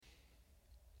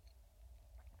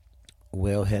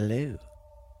Well, hello,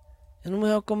 and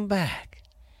welcome back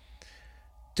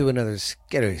to another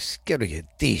scary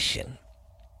edition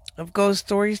of Ghost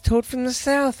Stories Told from the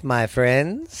South, my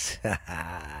friends.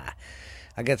 I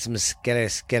got some scary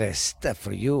stuff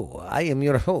for you. I am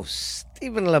your host,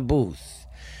 Stephen LaBooth.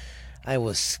 I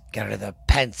will scare the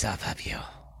pants off of you.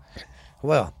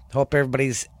 Well, hope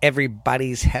everybody's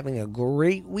having a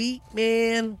great week,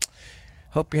 man.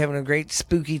 Hope you're having a great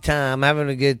spooky time, having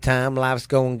a good time. Life's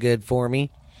going good for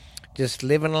me. Just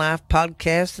living life,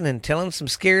 podcasting, and telling some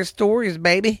scary stories,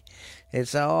 baby.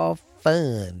 It's all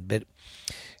fun. But,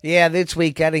 yeah, this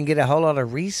week I didn't get a whole lot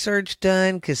of research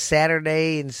done because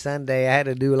Saturday and Sunday I had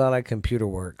to do a lot of computer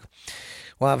work.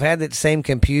 Well, I've had that same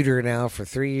computer now for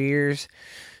 3 years,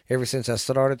 ever since I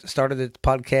started the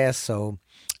podcast, so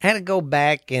I had to go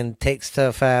back and take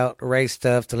stuff out, erase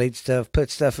stuff, delete stuff,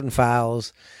 put stuff in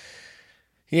files.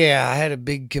 Yeah, I had a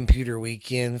big computer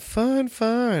weekend. Fun.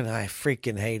 I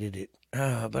freaking hated it.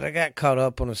 But I got caught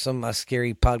up on some of my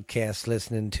scary podcasts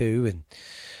listening to. And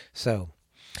so,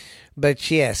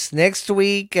 but yes, next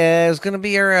week is going to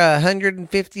be our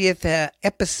 150th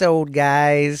episode,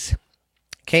 guys.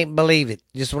 Can't believe it.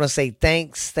 Just want to say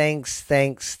thanks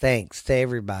to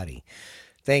everybody.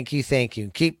 Thank you.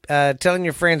 Keep telling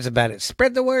your friends about it.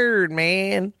 Spread the word,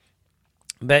 man.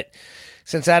 But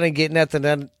since I didn't get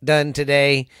nothing done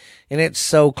today, and it's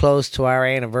so close to our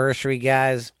anniversary,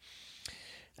 guys,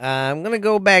 I'm going to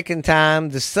go back in time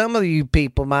to some of you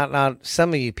people,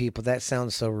 that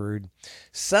sounds so rude.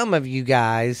 Some of you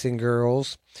guys and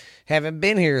girls haven't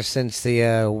been here since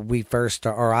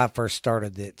I first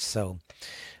started it. So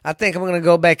I think I'm going to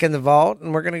go back in the vault,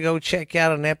 and we're going to go check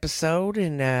out an episode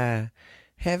and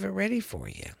have it ready for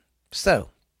you. So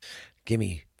give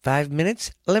me 5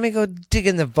 minutes. Let me go dig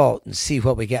in the vault and see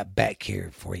what we got back here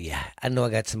for you. I know I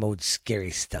got some old scary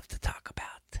stuff to talk about.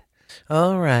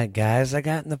 All right, guys, I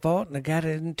got in the vault and I got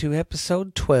it into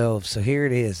episode 12. So here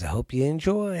it is. I hope you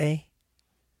enjoy.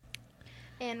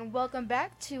 And welcome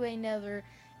back to another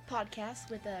podcast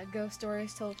with Ghost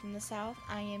Stories Told from the South.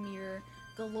 I am your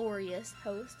glorious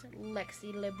host,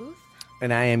 Lexi LeBooth.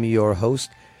 And I am your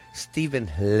host, Stephen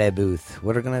LeBooth.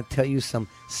 We're going to tell you some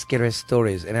scary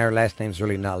stories. And our last name's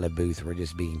really not LeBooth. We're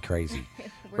just being crazy.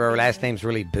 Our last name's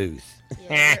really Booth.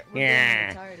 Yeah, we're being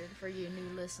retarded for you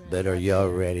new listeners. But are y'all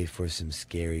ready for some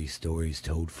scary stories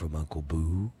told from Uncle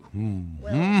Boo?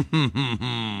 Well,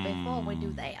 before we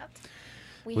do that,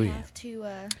 we have to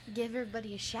give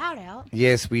everybody a shout out.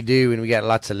 Yes, we do. And we got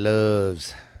lots of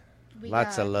loves.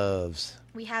 Lots of loves.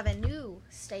 We have a new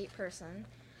state person.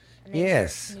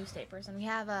 Yes. New state person. We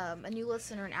have a new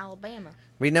listener in Alabama.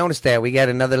 We noticed that. We got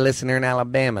another listener in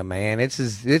Alabama, man. This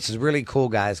is really cool,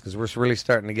 guys, because we're really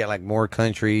starting to get like more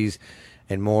countries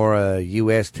and more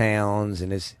U.S. towns,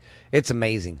 and it's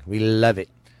amazing. We love it.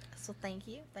 So thank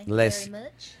you. Thank you very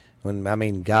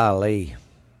much. Golly,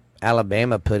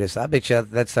 Alabama put us. I bet you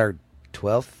that's our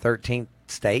 12th, 13th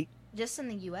state. Just in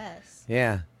the U.S.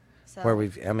 Yeah. So.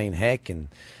 Where heck, and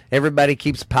everybody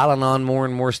keeps piling on more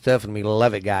and more stuff, and we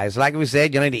love it, guys. Like we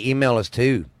said, you need to email us,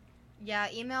 too. Yeah,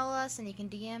 email us, and you can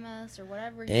DM us, or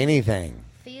whatever anything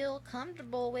feel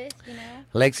comfortable with,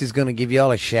 Lexi's going to give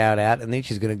y'all a shout-out, and then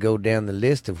she's going to go down the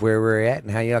list of where we're at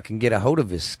and how y'all can get a hold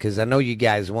of us, because I know you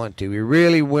guys want to. We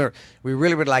really would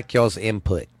like y'all's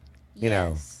input,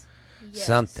 Yes.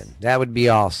 Something. That would be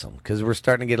awesome, because we're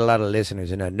starting to get a lot of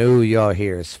listeners, and I know y'all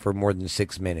hear us for more than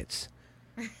 6 minutes.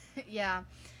 Yeah.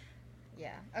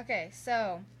 Okay,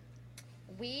 so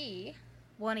we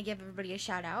want to give everybody a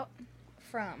shout out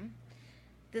from,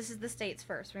 this is the states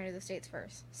first. We're going to do the states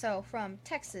first. So from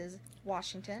Texas,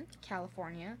 Washington,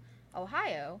 California,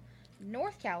 Ohio,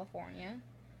 North California,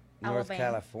 North Alabama.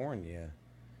 California?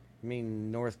 You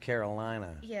mean North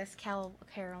Carolina? Yes,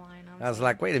 Carolina. I was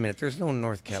like, wait a minute, there's no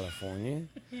North California.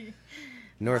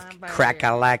 North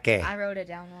I wrote it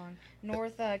down wrong.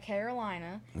 North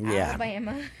Carolina,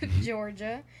 Alabama,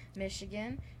 Georgia,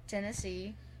 Michigan,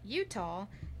 Tennessee, Utah,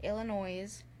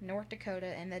 Illinois, North Dakota,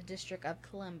 and the District of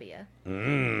Columbia.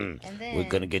 And then we're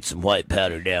going to get some white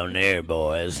powder down there,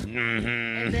 boys.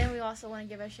 And then we also want to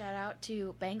give a shout out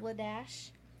to Bangladesh,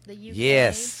 the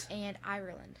UK, and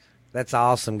Ireland. That's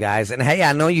awesome, guys. And hey,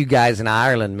 I know you guys in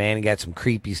Ireland, man, got some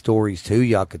creepy stories too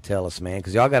y'all could tell us, man,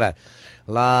 because y'all got a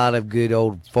lot of good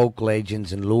old folk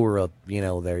legends and lore up,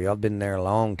 there. Y'all been there a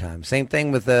long time. Same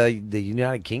thing with the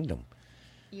United Kingdom.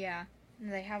 Yeah,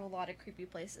 they have a lot of creepy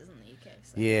places in the UK.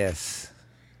 So. Yes.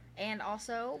 And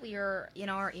also, we are,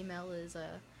 our email is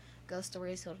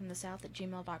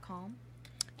ghoststoriesfieldfromthesouth@gmail.com.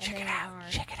 Check it out.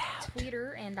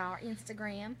 Twitter and our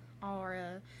Instagram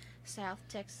are South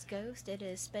Texas Ghost. It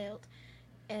is spelled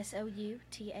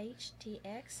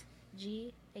SOUTHTX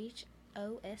GHOST.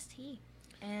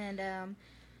 And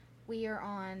we are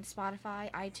on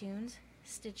Spotify, iTunes,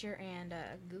 Stitcher, and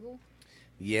Google.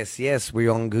 Yes,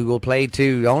 we're on Google Play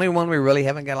too. The only one we really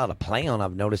haven't got a lot of play on,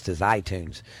 I've noticed, is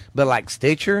iTunes. But like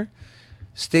Stitcher,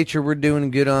 we're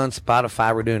doing good on.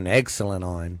 Spotify, we're doing excellent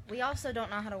on. We also don't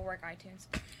know how to work iTunes.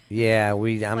 Yeah,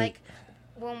 like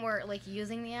when we're like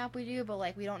using the app, we do, but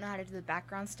like we don't know how to do the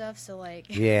background stuff. So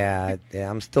like. yeah,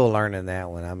 I'm still learning that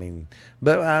one. I mean,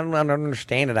 but I don't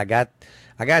understand it. I got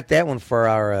that one for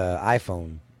our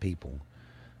iPhone people,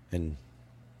 and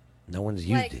no one's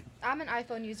used it. I'm an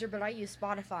iPhone user, but I use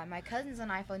Spotify. My cousin's an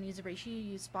iPhone user, but she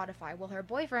uses Spotify. Well, her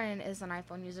boyfriend is an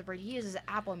iPhone user, but he uses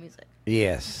Apple Music.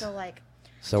 Yes. So like.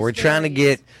 So we're trying to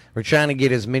get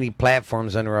as many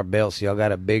platforms under our belt. So y'all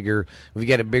got we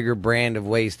got a bigger brand of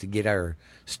ways to get our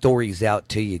stories out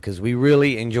to you, because we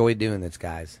really enjoy doing this,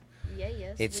 guys.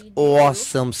 Yes. It's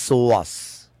awesome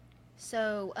sauce.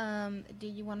 So, do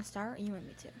you want to start, or you want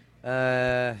me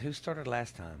to? Who started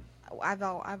last time?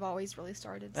 I've always really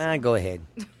started. So. Go ahead.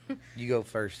 You go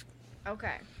first.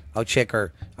 Okay. I'll check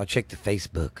the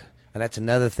Facebook. And that's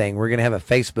another thing. We're gonna have a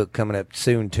Facebook coming up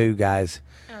soon too, guys.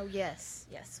 Oh yes.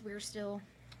 We're still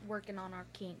working on our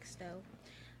kinks though.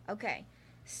 Okay.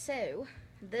 So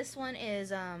this one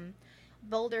is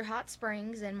Boulder Hot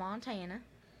Springs in Montana.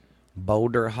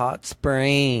 Boulder Hot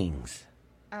Springs.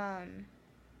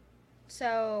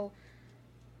 So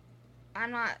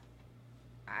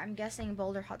I'm guessing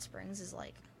Boulder Hot Springs is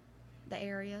like the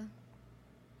area.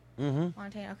 Mm-hmm.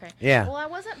 Montana. Okay. Yeah. Well, I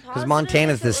wasn't positive. Because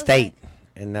Montana's the state,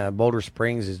 and Boulder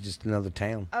Springs is just another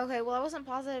town. Okay. Well, I wasn't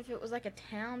positive if it was like a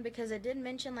town, because it did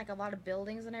mention like a lot of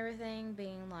buildings and everything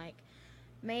being like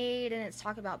made, and it's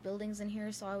talk about buildings in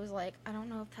here. So I was like, I don't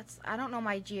know I don't know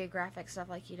my geographic stuff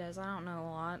like he does. I don't know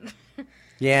a lot.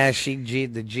 Yeah,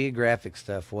 the geographic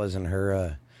stuff wasn't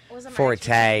her wasn't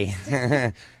forte.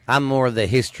 I'm more of the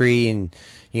history and,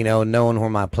 knowing where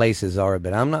my places are,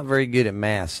 but I'm not very good at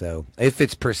math, so if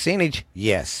it's percentage,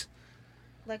 yes.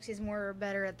 Lexi's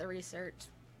better at the research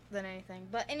than anything.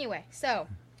 But anyway, so.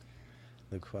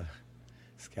 Look what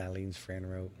Skylene's friend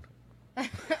wrote.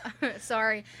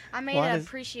 Sorry. I made an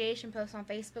appreciation post on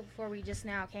Facebook before we just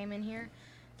now came in here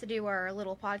to do our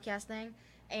little podcast thing.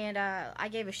 And I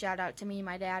gave a shout out to me,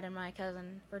 my dad, and my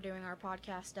cousin for doing our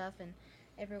podcast stuff. And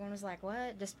everyone was like,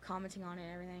 what? Just commenting on it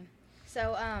and everything.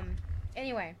 So,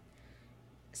 anyway.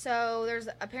 So, there's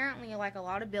apparently, like, a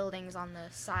lot of buildings on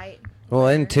the site. Well,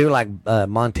 and too, like,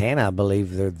 Montana, I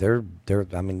believe, they're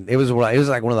I mean, it was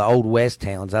like one of the old West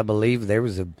towns. I believe there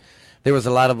was a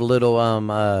lot of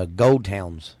little gold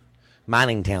towns,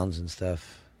 mining towns and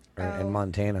stuff in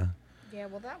Montana. Yeah,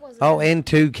 well, that was. And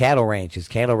two cattle ranches.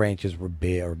 Cattle ranches are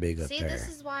big up there. See, this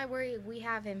is why we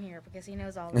have him here, because he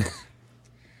knows all this.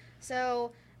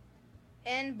 So,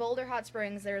 in Boulder Hot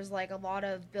Springs, there's like a lot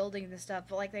of buildings and stuff.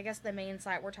 But like, I guess the main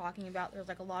site we're talking about, there's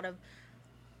like a lot of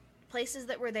places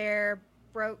that were there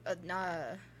broke.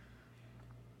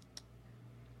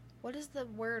 What is the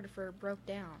word for broke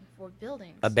down for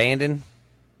buildings? Abandoned?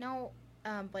 No,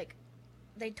 like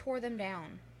they tore them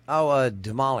down. Oh,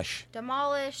 demolish.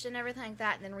 Demolished and everything like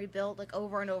that, and then rebuilt like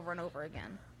over and over and over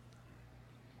again.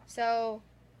 So,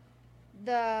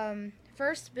 the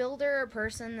first builder or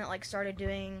person that like started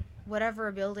doing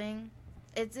whatever building,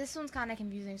 this one's kind of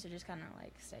confusing, so just kind of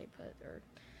like stay put, or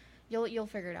you'll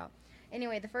figure it out.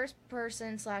 Anyway, the first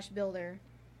person / builder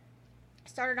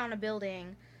started on a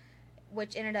building,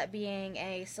 which ended up being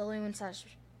a saloon /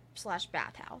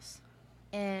 bathhouse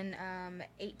in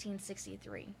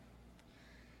 1863.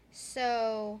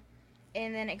 So,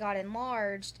 and then it got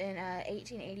enlarged in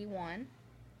 1881,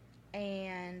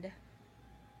 and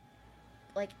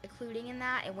like including in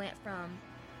that, it went from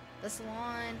the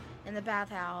salon and the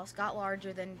bathhouse got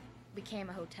larger, then became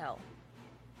a hotel.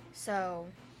 So,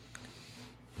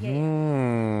 yeah.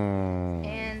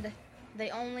 And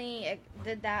they only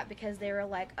did that because they were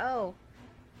like,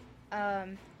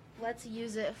 let's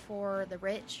use it for the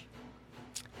rich.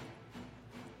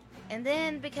 And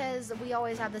then, because we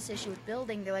always have this issue with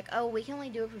building, they're like, we can only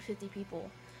do it for 50 people.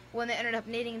 When they ended up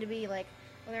being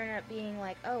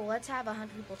like, let's have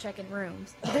 100 people check in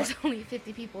rooms. There's only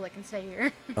 50 people that can stay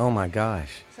here. Oh my gosh.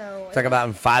 So it's like about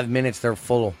in 5 minutes they're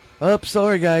full.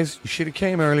 Sorry guys, you should have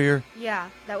came earlier. Yeah,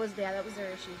 that was their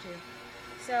issue too.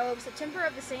 So September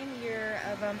of the same year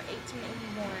of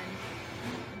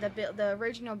 1881, the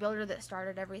original builder that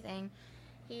started everything,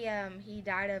 he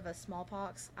died of a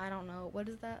smallpox. I don't know, what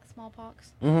is that,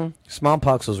 smallpox? Mm-hmm.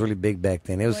 Smallpox was really big back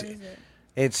then. What is it?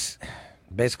 It's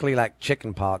basically like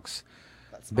chicken pox.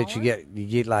 But you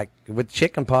get like with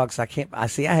chicken pox. I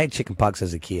had chicken pox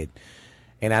as a kid,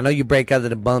 And I know you break out of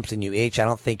the bumps and you itch. I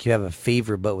don't think you have a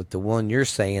fever, but with the one you're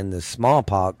saying, the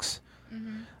smallpox,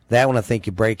 that one I think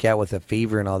you break out with a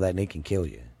fever and all that, and it can kill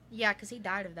you. Yeah, because he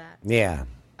died of that. Yeah.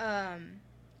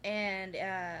 And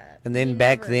then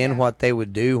back then, what they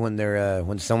would do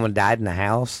when someone died in the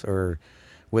house or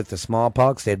with the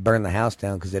smallpox, they'd burn the house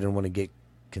down because they didn't want to get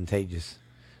contagious.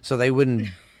 So they wouldn't.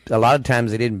 A lot of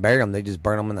times they didn't bury them; they just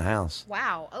burn them in the house.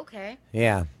 Wow. Okay.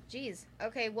 Yeah. Jeez.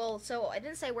 Okay. Well, so I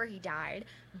didn't say where he died,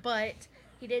 but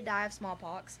he did die of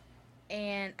smallpox.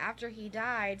 And after he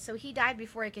died, so he died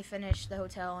before he could finish the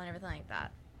hotel and everything like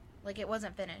that. Like, it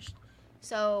wasn't finished.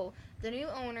 So the new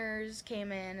owners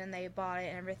came in and they bought it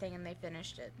and everything, and they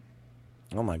finished it.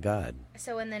 Oh my God.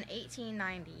 So in then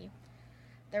 1890,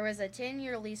 there was a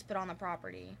 10-year lease put on the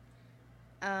property.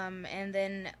 And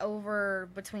then over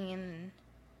between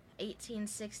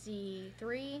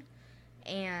 1863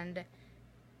 and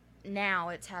now,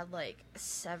 it's had like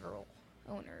several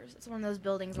owners. It's one of those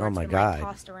buildings where it's been like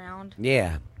tossed around.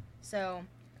 Yeah. So,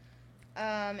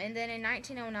 and then in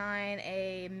 1909,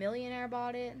 a millionaire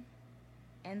bought it.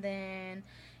 And then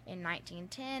in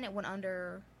 1910, it went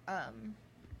under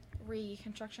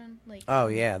reconstruction. Like, oh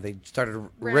yeah, they started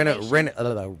renovations.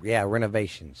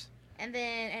 And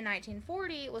then in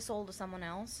 1940, it was sold to someone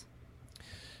else.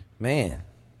 Man.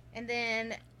 And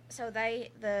then, so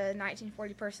the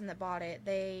 1940 person that bought it,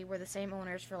 they were the same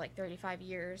owners for like 35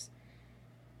 years.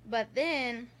 But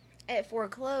then it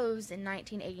foreclosed in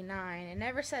 1989. It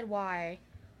never said why,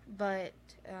 but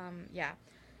yeah.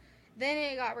 Then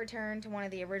it got returned to one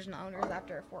of the original owners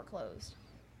after it foreclosed.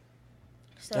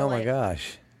 So, oh my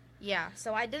gosh. Yeah,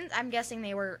 so I'm guessing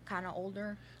they were kind of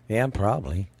older. Yeah,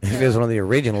 probably. If it was one of the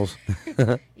originals.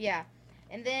 Yeah.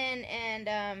 And then in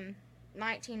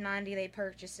 1990 they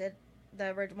purchased it.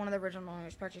 One of the original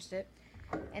owners purchased it.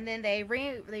 And then they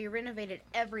renovated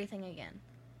everything again.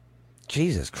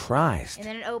 Jesus Christ. And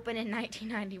then it opened in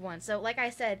 1991. So, like I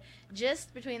said,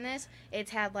 just between this,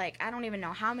 it's had like, I don't even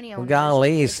know how many owners. Well,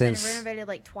 golly, it's since been renovated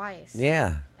like twice.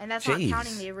 Yeah. And that's not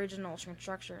counting the original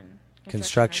construction.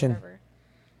 Construction?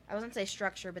 I was going to say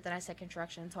structure, but then I said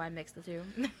construction, so I mixed the two.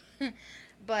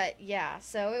 But, yeah,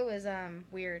 so it was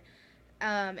weird.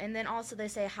 And then also they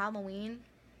say Halloween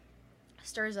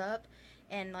stirs up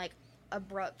and, like,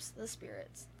 abrupts the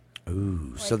spirits.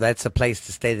 Ooh, like, so that's a place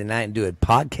to stay the night and do a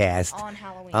podcast on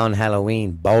Halloween. On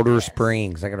Halloween, Boulder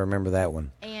Springs. I can remember that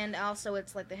one. And also,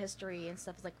 it's like the history and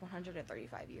stuff is like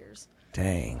 135 years.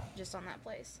 Dang. Just on that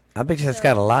place. I bet you that's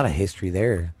got a lot of history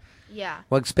there. Yeah.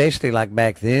 Well, especially like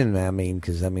back then.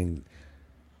 Because it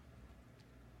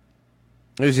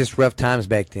was just rough times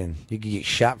back then. You could get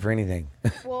shot for anything.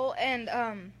 Well, and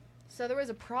so there was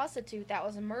a prostitute that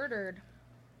was murdered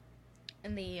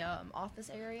in the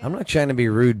office area. I'm not trying to be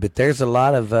rude, but there's a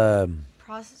lot of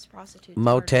prostitutes,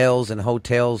 motels and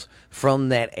hotels from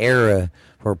that era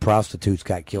where prostitutes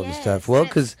got killed and stuff. Well,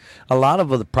 because a lot of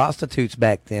the prostitutes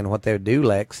back then, what they would do,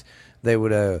 Lex, they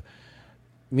would,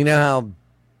 you know how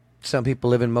some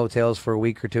people live in motels for a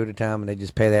week or two at a time and they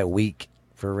just pay that week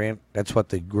for rent? That's what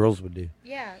the girls would do.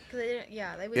 Yeah,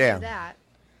 they would do that.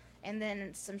 And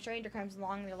then some stranger comes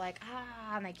along and they're like,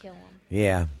 and they kill them.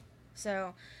 Yeah.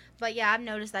 So... But yeah, I've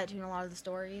noticed that too in a lot of the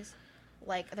stories.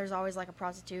 Like, there's always like a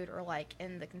prostitute, or like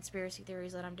in the conspiracy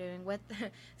theories that I'm doing with.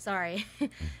 Sorry,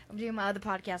 I'm doing my other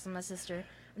podcast with my sister.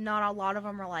 Not a lot of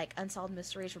them are like unsolved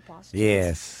mysteries for prostitutes.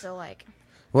 Yes. So like.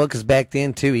 Well, because back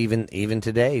then too, even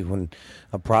today, when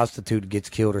a prostitute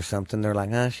gets killed or something, they're like,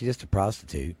 she's just a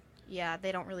prostitute. Yeah,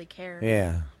 they don't really care.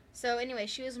 Yeah. So anyway,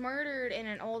 she was murdered in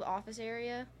an old office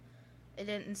area. It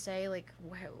didn't say, like,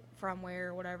 from where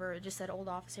or whatever. It just said old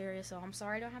office area, so I'm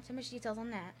sorry I don't have too much details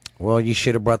on that. Well, you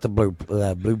should have brought the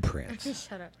blueprints.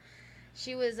 Shut up.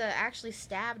 She was actually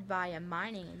stabbed by a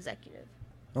mining executive.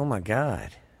 Oh, my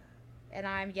God. And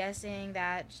I'm guessing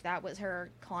that was her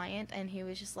client, and he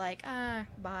was just like,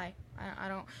 bye. I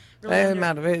don't really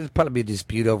It'd probably be a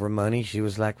dispute over money. She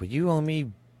was like, well, you owe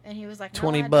me and he was like,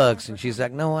 $20, and she's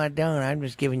like, no, I don't. I'm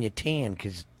just giving you 10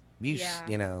 because you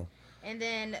know. And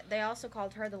then they also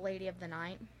called her the Lady of the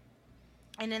Night.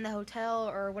 And in the hotel,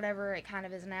 or whatever it kind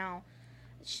of is now,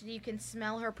 you can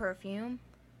smell her perfume.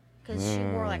 Because she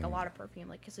wore, like, a lot of perfume,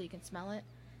 like, so you can smell it.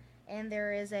 And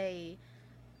there is you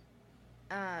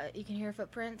can hear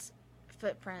footprints.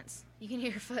 You can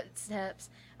hear footsteps.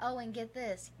 Oh, and get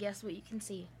this. Guess what you can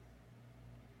see?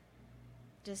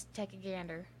 Just take a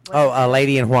gander. A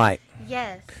lady in white.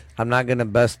 Yes. I'm not gonna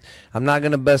bust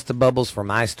the bubbles for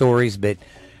my stories, but...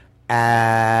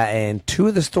 and two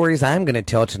of the stories I'm going to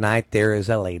tell tonight, there is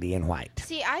a lady in white.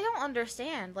 See, I don't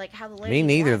understand, like, how the lady. Me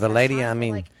neither. The lady,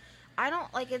 like, I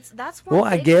don't like. That's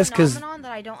one big phenomenon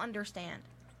that I don't understand.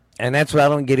 And that's what I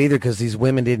don't get either, because these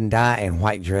women didn't die in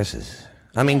white dresses.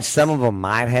 I mean, Yes. some of them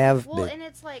might have, Well, but and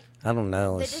it's like I don't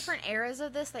know. the It's, different eras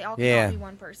of this, they all Yeah. cannot be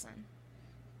one person.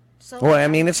 So, well, like, I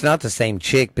mean, it's not the same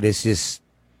chick, but it's just,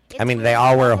 it's I mean, weird. they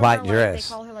all wear a of them white are, dress.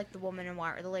 They call her like the woman in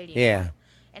white or the lady in Yeah. white.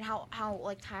 And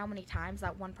how many times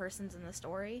that one person's in the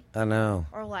story, I know.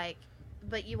 or like,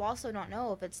 but you also don't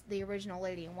know if it's the original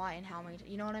lady in white and how many.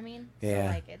 You know what I mean? Yeah.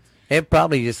 So, like, it's It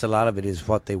probably just a lot of it is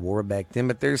what they wore back then.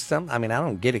 But there's some, I mean, I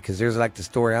don't get it, because there's like the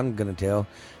story I'm going to tell,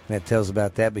 and it tells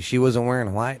about that. But she wasn't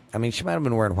wearing white. I mean, she might have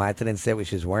been wearing white. They didn't say what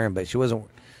she was wearing, but she wasn't.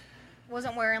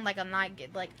 wearing like a night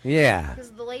like. Yeah.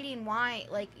 Because the lady in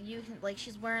white, like you can like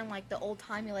she's wearing like the old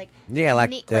timey like. Yeah, like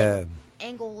neat, the.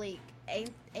 ankle length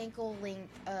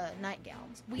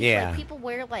nightgowns. Yeah. Like, people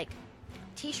wear like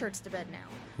t-shirts to bed now.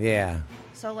 Yeah.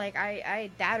 So like I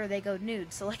that or they go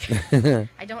nude. So like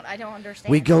I don't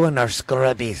understand. We go in our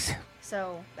scrubbies.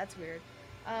 So that's weird.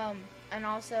 And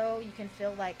also you can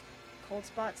feel like cold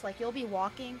spots. Like you'll be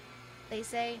walking, they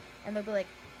say, and they'll be like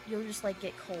you'll just like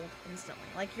get cold instantly.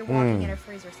 Like you're walking in a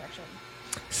freezer section.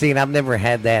 See, and I've never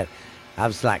had that.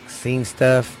 I've like seen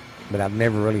stuff, but I've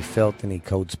never really felt any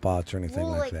cold spots or anything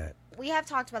like that. We have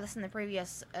talked about this in the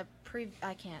previous.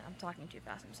 I can't. I'm talking too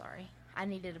fast. I'm sorry. I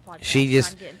needed a podcast. She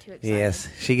just I'm getting too excited. Yes,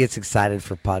 she gets excited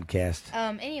for podcasts.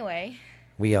 Anyway,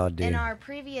 we all do. in our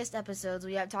previous episodes,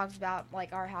 we have talked about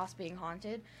like our house being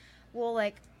haunted. Well,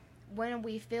 like when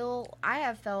I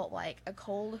have felt like a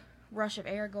cold rush of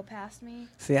air go past me.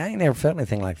 See, I ain't never felt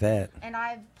anything like that. And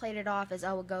I've played it off as,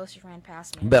 a ghost just ran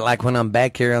past me. But like when I'm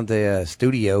back here at the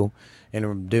studio and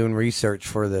I'm doing research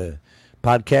for the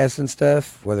podcast and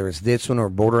stuff, whether it's this one or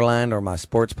Borderline or my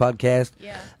sports podcast,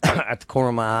 yeah. at the corner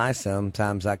of my eye,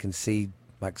 sometimes I can see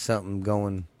like something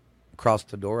going across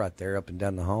the door right there, up and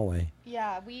down the hallway.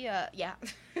 Yeah, yeah,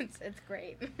 it's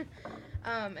great.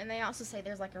 And they also say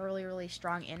there's like a really, really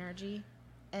strong energy.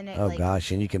 And it, Oh like,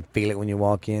 gosh, and you can feel it when you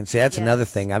walk in. See, that's another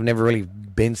Yes. thing. I've never really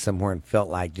been somewhere and felt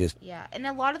like just. Yeah, and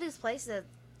a lot of these places,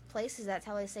 that's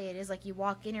how they say it is. Like you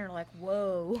walk in, you're like,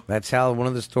 whoa. That's how one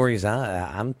of the stories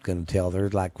I'm gonna tell. They're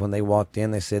like when they walked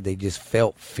in, they said they just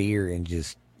felt fear and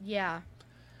just. Yeah.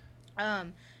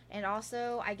 And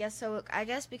also, I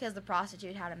guess because the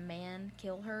prostitute had a man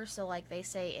kill her, so like they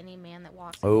say any man that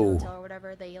walks in the hotel or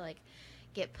whatever, they like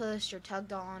get pushed or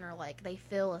tugged on, or like they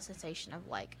feel a sensation of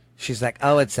like. She's like,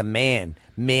 oh, it's a man.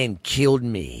 Man killed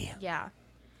me. Yeah.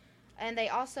 And they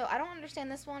also, I don't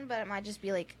understand this one, but it might just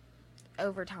be like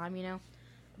over time, you know.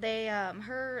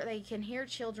 They can hear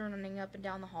children running up and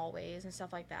down the hallways and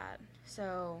stuff like that.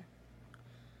 So,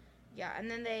 yeah,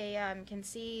 and then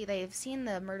they've seen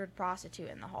the murdered prostitute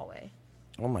in the hallway.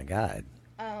 Oh my God.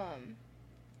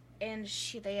 And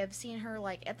they have seen her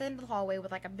like at the end of the hallway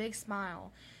with like a big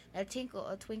smile, a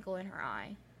twinkle in her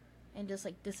eye, and just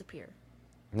like disappear.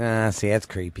 Nah, see, that's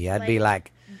creepy. I'd be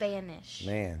like, vanish.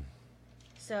 Man.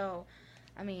 So,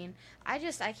 I mean, I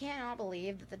cannot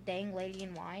believe that the dang lady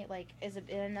in white, like, is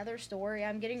in another story.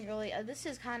 I'm getting really, this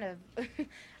is kind of,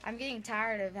 I'm getting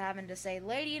tired of having to say,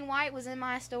 lady in white was in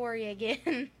my story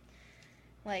again.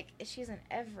 Like, she's in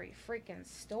every freaking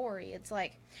story. It's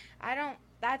like,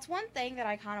 that's one thing that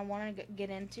I kind of want to get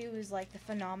into is, like, the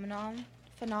phenomenon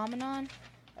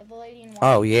of the lady in white.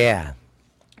 Oh, yeah.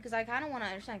 Because I kind of want to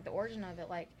understand like, the origin of it.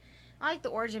 Like, not like the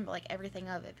origin, but like everything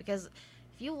of it. Because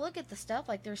if you look at the stuff,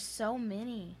 like there's so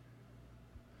many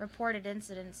reported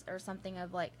incidents or something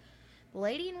of like the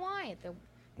lady in white, the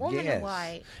woman in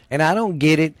white. And I don't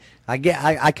get it. I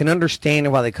can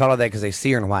understand why they call her that because they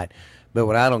see her in white. But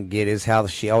what I don't get is how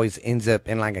she always ends up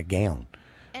in like a gown.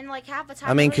 And like half the time.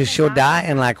 I mean, because she'll die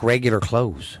in like regular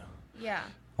clothes. Yeah.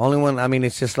 Only one, I mean,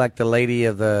 it's just like the lady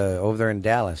over there in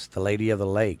Dallas, the lady of the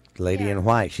lake, the lady in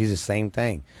white. She's the same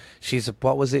thing.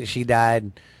 What was it? She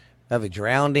died of a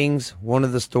drownings, one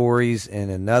of the stories,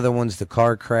 and another one's the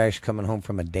car crash coming home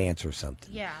from a dance or something.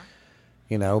 Yeah.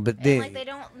 You know, but and like they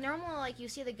don't, normally like you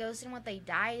see the ghosts in what they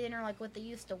died in or like what they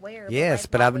used to wear. Yes,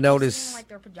 but but I've noticed, like,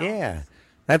 their pajamas. yeah,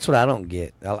 that's what I don't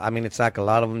get. I mean, it's like a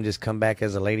lot of them just come back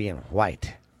as a lady in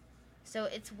white. So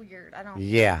it's weird. I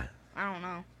don't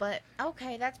know, but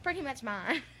okay, that's pretty much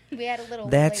mine. We had a little.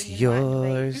 That's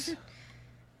yours.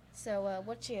 So,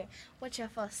 what's your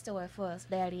first story for us,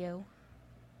 Daddy-O?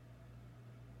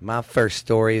 My first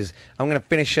story is I'm going to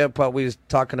finish up what we was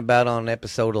talking about on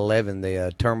episode 11,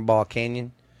 the Turnbull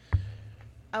Canyon.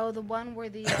 Oh, the one where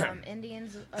the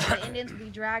Indians will be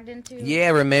dragged into. Yeah,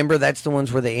 remember that's the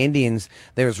ones where the Indians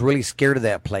they was really scared of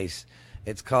that place.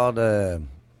 It's called I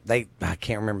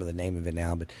can't remember the name of it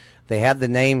now, but they have the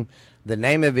name. The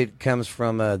name of it comes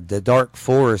from the dark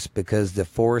forest because the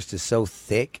forest is so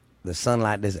thick, the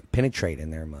sunlight doesn't penetrate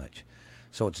in there much.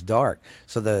 so it's dark.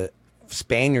 So the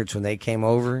Spaniards, when they came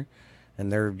over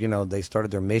and they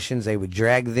started their missions, they would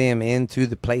drag them into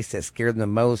the place that scared them the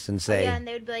most and say, yeah, and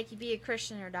they would be like, you be a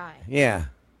Christian or die. yeah,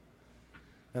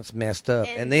 that's messed up.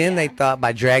 And then yeah. they thought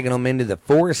by dragging them into the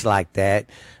forest like that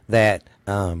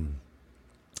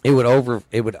it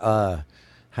would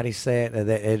how do you say it? That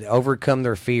it'd overcome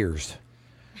their fears.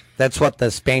 That's what the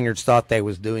Spaniards thought they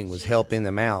was doing, was helping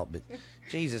them out. But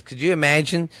Jesus, could you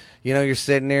imagine? You're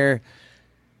sitting there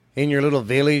in your little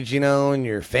village, and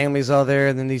your family's all there,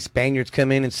 and then these Spaniards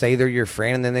come in and say they're your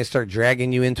friend, and then they start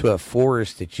dragging you into a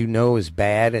forest that is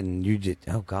bad, and you just,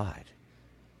 oh God.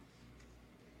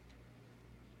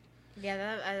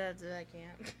 Yeah, I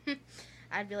can't.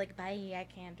 I'd be like, bye, I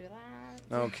can't do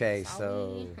that. Okay,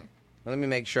 so let me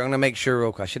make sure. I'm going to make sure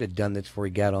real quick. I should have done this before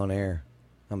we got on air.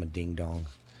 I'm a ding-dong.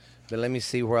 But let me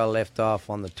see where I left off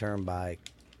on the turnpike.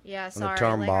 Yeah, sorry.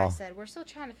 Like I said, we're still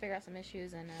trying to figure out some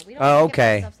issues, and we don't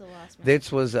okay. Stuff to the last minute.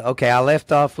 This was, okay, I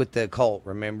left off with the cult,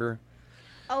 remember?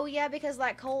 Oh, yeah, because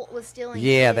that cult was stealing kids.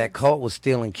 Yeah, that cult was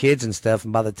stealing kids and stuff,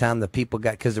 and by the time the people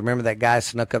got, because remember that guy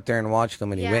snuck up there and watched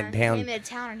them, and he went down. He came into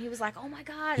town, and he was like, oh, my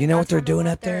God. You know what they're doing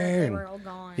up there? They were all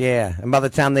gone. Yeah, and by the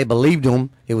time they believed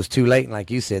him, it was too late, and like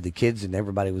you said, the kids and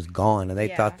everybody was gone, and they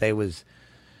thought they was,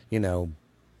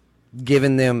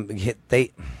 giving them,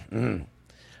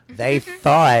 they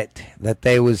thought that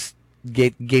they was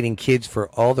getting kids for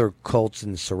all their cults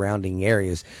in the surrounding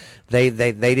areas. They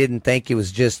didn't think it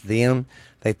was just them.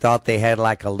 They thought they had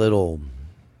like a little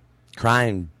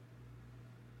crime,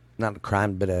 not a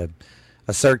crime, but a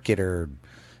circuit or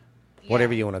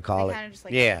whatever you want to call it. Kind of just,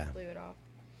 blew it off.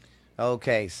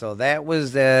 Okay, so that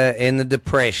was in the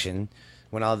Depression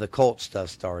when all the cult stuff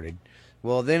started.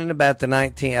 Well, then in about the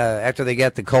after they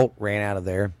got the cult ran out of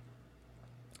there,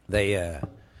 they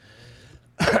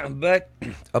but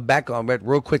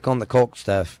real quick on the cult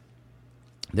stuff.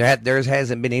 There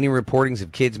hasn't been any reportings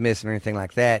of kids missing or anything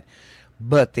like that,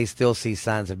 but they still see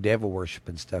signs of devil worship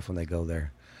and stuff when they go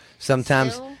there.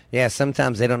 Sometimes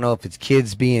they don't know if it's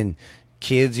kids being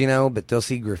kids, but they'll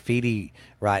see graffiti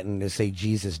writing to say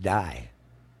Jesus die.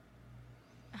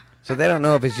 So they don't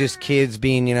know if it's just kids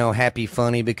being, happy,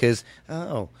 funny because,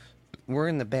 we're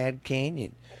in the bad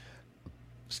canyon.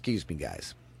 Excuse me,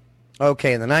 guys.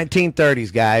 Okay, in the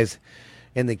 1930s, guys,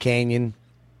 in the canyon,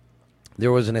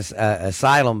 there was an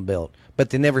asylum built, but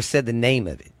they never said the name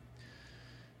of it.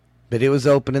 But it was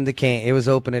open in it was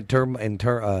open at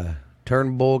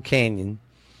Turnbull Canyon.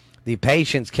 The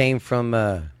patients came from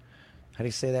how do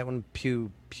you say that one?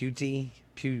 Pewtree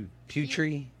Hill,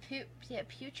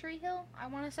 I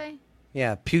want to say.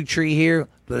 Yeah, Pewtree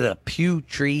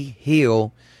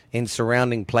Hill and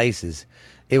surrounding places.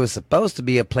 It was supposed to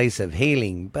be a place of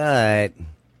healing, but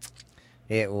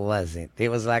it wasn't. It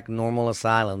was like normal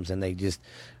asylums, and they just,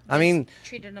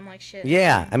 treated them like shit.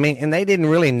 Yeah, and they didn't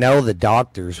really know, the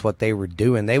doctors, what they were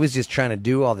doing. They was just trying to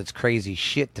do all this crazy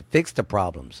shit to fix the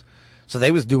problems. So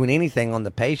they was doing anything on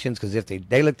the patients, because if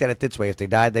they looked at it this way, if they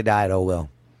died, they died. Oh well.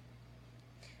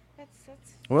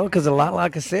 Well, because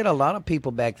like I said, a lot of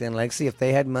people back then, Lexi, if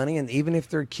they had money, and even if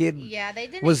their kid they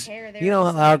didn't care.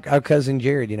 Our cousin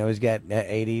Jared, he's got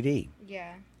ADD.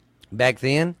 Yeah. Back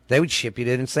then, they would ship you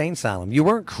to an insane asylum. You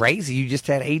weren't crazy; you just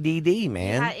had ADD,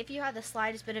 man. If you had the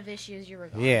slightest bit of issues, you were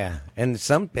gone. Yeah, and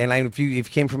if you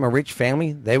came from a rich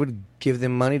family, they would give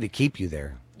them money to keep you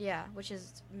there. Yeah, which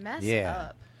is messed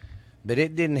up. But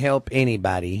it didn't help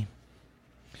anybody.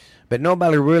 But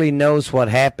nobody really knows what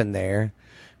happened there.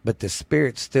 But the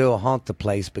spirits still haunt the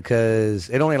place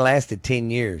because it only lasted 10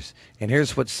 years. And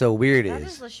here's what's so weird That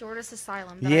is the shortest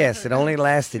asylum. Yes, it only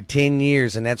lasted 10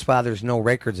 years, and that's why there's no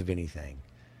records of anything.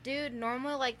 Dude,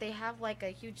 normally, they have,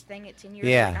 a huge thing at 10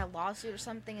 years, like a lawsuit or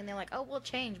something, and they're like, oh, we'll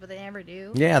change, but they never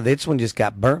do. Yeah, this one just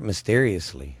got burnt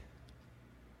mysteriously.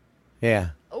 Yeah.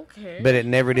 Okay. But it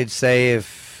never did say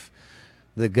if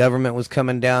the government was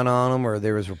coming down on them, or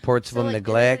there was reports of them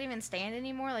neglect. Does it even stand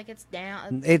anymore? It's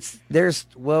down. It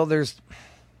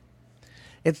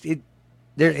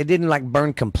didn't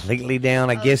burn completely down.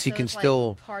 I guess you can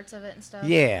still parts of it and stuff.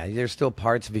 Yeah, there's still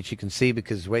parts of it you can see,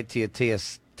 because wait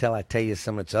till I tell you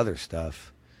some of its other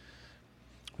stuff.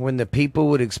 When the people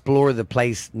would explore the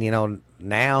place,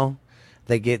 now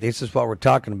this is what we're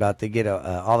talking about. They get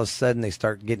all of a sudden they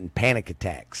start getting panic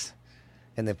attacks.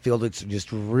 And they feel it's just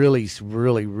really,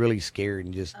 really, really scared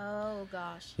and just. Oh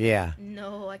gosh. Yeah.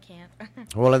 No, I can't.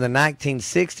 Well, in the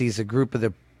 1960s, a group of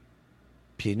the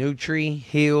Pewtree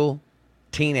Hill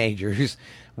teenagers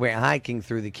went hiking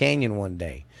through the canyon one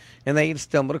day, and they had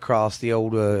stumbled across the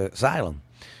old asylum.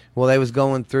 Well, they was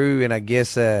going through, and I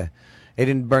guess it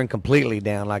didn't burn completely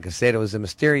down. Like I said, it was a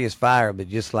mysterious fire, but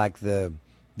just like the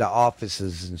the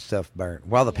offices and stuff burnt.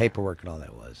 Well, the Yeah. paperwork and all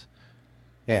that was.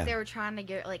 Yeah. Like they were trying to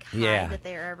get hide Yeah. that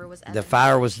there ever was. The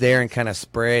fire was there and kind of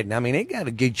spread. And I mean, it got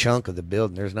a good chunk of the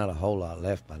building. There's not a whole lot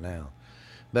left by now.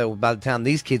 But by the time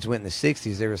these kids went in the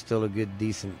 60s, there was still a good,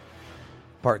 decent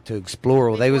part to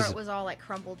explore. Well, it was all like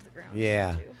crumbled to the ground.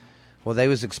 Yeah. Too. Well, they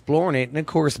was exploring it, and of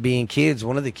course, being kids,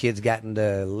 one of the kids got in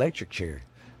the electric chair,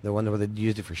 the one where they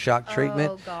used it for shock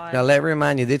treatment. Oh, God. Now, let me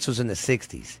remind you, this was in the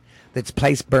 60s. This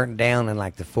place burnt down in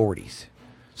like the 40s.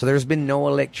 So there's been no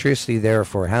electricity there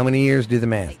for how many years? Do the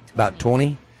math. Like 20. About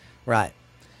 20? Right.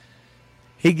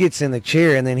 He gets in the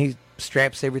chair, and then he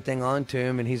straps everything onto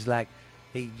him, and he's like,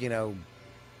 he,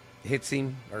 hits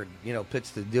him or,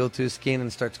 puts the deal to his skin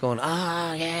and starts going,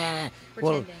 yeah.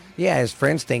 Well, Pretending. yeah, his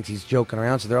friends think he's joking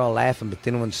around, so they're all laughing. But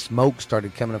then when smoke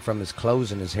started coming up from his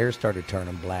clothes and his hair started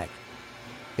turning black,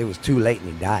 it was too late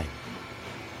and he died.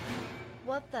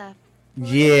 What the?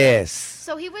 Yes.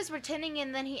 So he was pretending,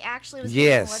 and then he actually was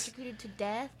Yes. getting electrocuted to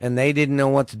death. And they didn't know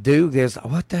what to do. There's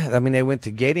what the? I mean, they went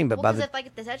to get him, but Well, because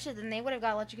if they touched it, then they would have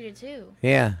got electrocuted too.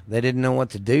 yeah, they didn't know what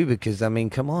to do because I mean,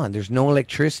 come on, there's no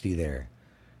electricity there.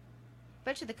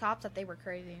 Bet you the cops thought they were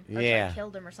crazy. Or Yeah. tried to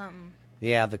killed him or something.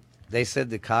 Yeah, they said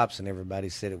the cops and everybody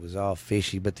said it was all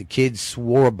fishy, but the kids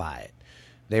swore by it.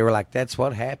 They were like, that's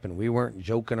what happened. We weren't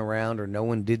joking around or no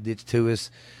one did this to us.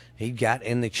 He got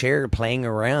in the chair playing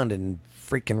around and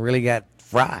freaking really got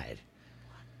fried.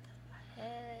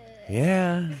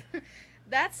 Yeah.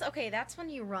 That's okay. That's when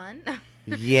you run. I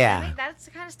Yeah. think that's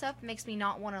the kind of stuff that makes me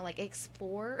not want to like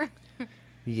explore.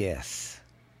 Yes.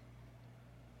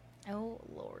 Oh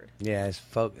Lord. Yeah,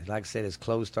 like I said, his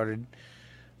clothes started,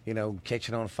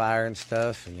 catching on fire and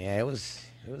stuff, and yeah, it was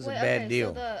a bad deal.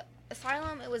 So the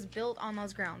asylum, it was built on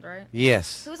those grounds, right?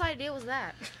 Yes. Whose idea was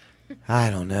that? I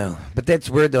don't know, but that's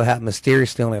weird though. How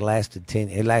mysteriously only lasted 10.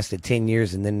 It lasted 10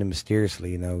 years, and then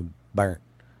mysteriously, burnt.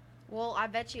 Well, I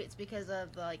bet you it's because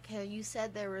of like how you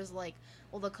said there was like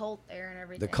the cult there and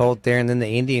everything. The cult there, and then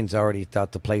the Indians already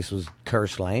thought the place was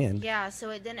cursed land. Yeah, so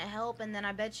it didn't help, and then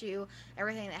I bet you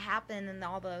everything that happened and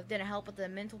didn't help with the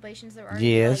mental patients that were already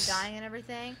Yes. dying and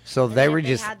everything. So And they then were if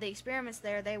just had the experiments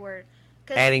there. They were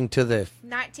 'cause adding to the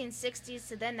 1960s.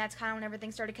 So then that's kind of when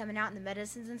everything started coming out in the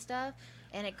medicines and stuff,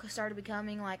 and it started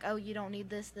becoming like, oh, you don't need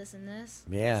this, this, and this.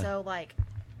 Yeah. So like,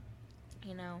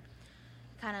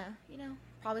 kind of,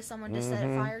 probably someone just set a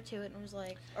fire to it and was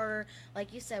like, or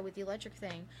like you said with the electric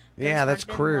thing. Yeah, that's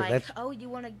cruel. Like, That's- oh, you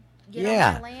want to get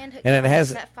Yeah. on my land? And it has-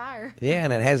 set fire. yeah,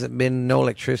 and it hasn't been no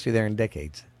electricity there in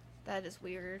decades. That is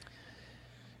weird.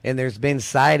 And there's been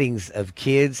sightings of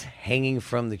kids hanging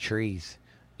from the trees.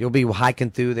 You'll be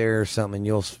hiking through there or something, and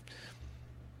you'll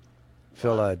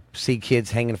see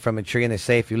kids hanging from a tree, and they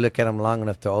say if you look at them long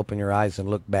enough, they'll open your eyes and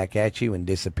look back at you and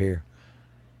disappear.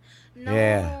 No,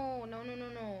 Yeah. no.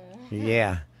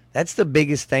 Yeah, that's the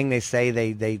biggest thing they say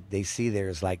they see there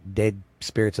is like dead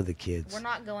spirits of the kids. We're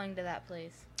not going to that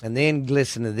place. And then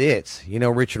listen to this.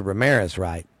 Richard Ramirez,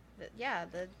 right?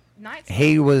 The night.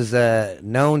 He was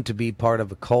known to be part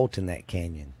of a cult in that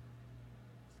canyon.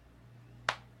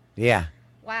 Yeah.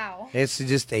 Wow. It's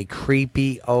just a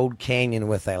creepy old canyon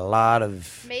with a lot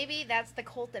of... Maybe that's the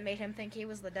cult that made him think he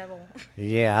was the devil.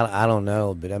 Yeah, I don't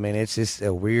know. But, I mean, it's just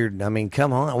a weird... I mean,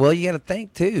 come on. Well, you got to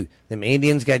think, too. Them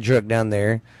Indians got drugged down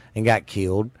there and got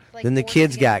killed. Like then the forced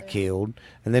kids got together. killed.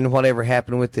 And then whatever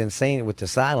happened with the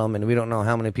asylum, and we don't know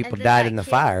how many people And then died that in the kid-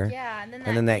 fire. Yeah, and then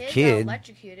And then that got kid-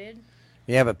 electrocuted.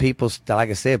 Yeah, but people,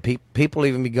 like I said, people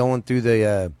even be going through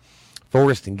the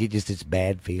forest and get just this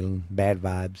bad feeling, bad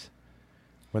vibes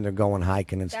when they're going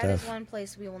hiking and That is stuff. one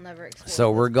place we will never explore.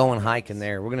 So we're Those going places. hiking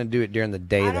there. We're going to do it during the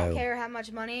day, I don't though. care how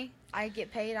much money I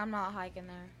get paid. I'm not hiking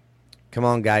there. Come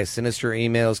on, guys. Send us your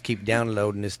emails. Keep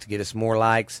downloading this to get us more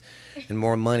likes and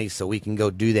more money so we can go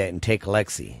do that and take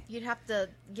Lexi. You'd have to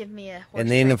give me a horse And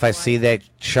then if I trade see that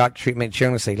shock treatment chair,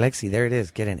 I'm going to say, Lexi, there it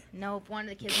is. Get in it. No, if one of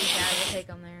the kids is bad, we'll take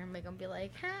them there and make them be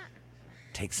like, huh.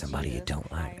 Take somebody you Jesus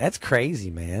don't like. Christ. That's crazy,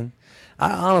 man.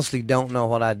 I honestly don't know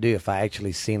what I'd do if I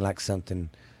actually seen like something.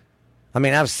 I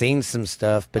mean, I've seen some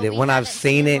stuff, but we when I've haven't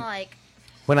seen it, like,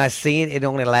 when I see it, it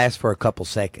only lasts for a couple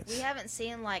seconds. we haven't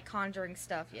seen like Conjuring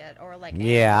stuff yet, or like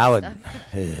Yeah, I would.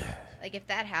 Annabelle stuff. Like if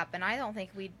that happened, I don't think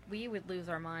we would lose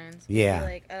our minds. We'd Yeah. be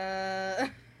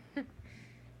like,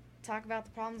 talk about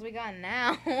the problems we got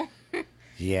now.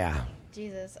 Yeah.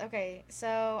 Jesus. Okay,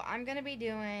 so I'm gonna be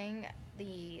doing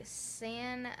the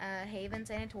San Haven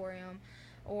Sanatorium,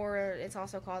 or it's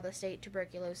also called the State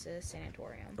Tuberculosis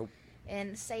Sanatorium, Nope.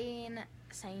 in San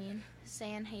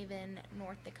Haven,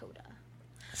 North Dakota.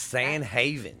 San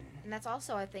Haven. And that's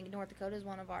also, I think, North Dakota is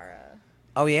one of our.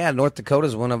 Oh, yeah. North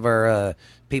Dakota's one of our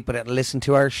people that listen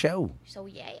to our show. So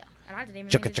yeah, And I didn't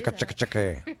even Chicka mean to chicka do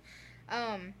chicka that.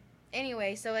 chicka.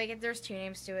 Anyway, so like there's two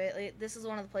names to it. Like, this is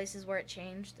one of the places where it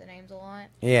changed the names a lot.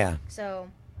 Yeah. So,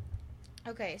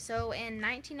 okay, so in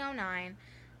 1909,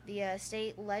 the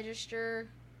state legislature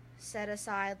set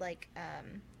aside like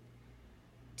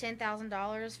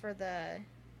 $10,000 for the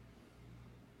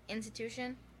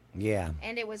institution, Yeah.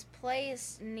 and it was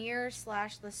placed near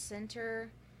slash the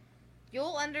center.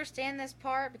 You'll understand this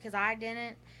part because I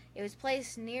didn't. It was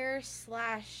placed near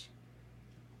slash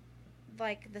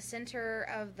like the center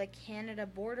of the Canada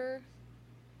border,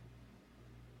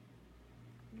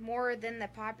 more than the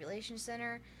population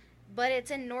center, but it's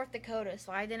in North Dakota,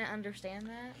 so I didn't understand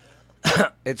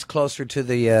that. It's closer to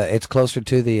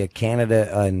the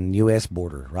Canada and U.S.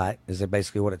 border, right? Is that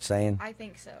basically what it's saying? I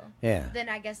think so. Yeah. Then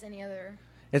I guess any other.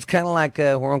 It's kind of like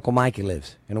where Uncle Mikey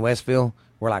lives in Westville.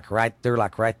 We're like right there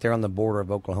on the border of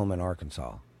Oklahoma and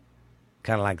Arkansas.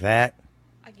 Kind of like that.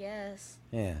 I guess.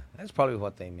 Yeah, that's probably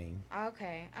what they mean.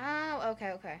 Okay. Oh,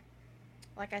 okay.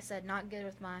 Like I said, not good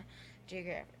with my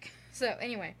geographic. So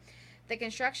anyway, the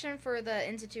construction for the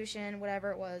institution,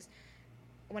 whatever it was,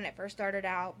 when it first started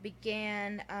out,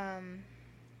 began,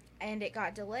 and it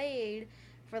got delayed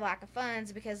for lack of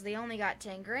funds because they only got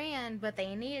 10 grand, but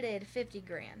they needed 50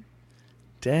 grand.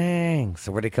 Dang.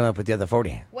 So where'd they come up with the other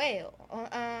 40? Well,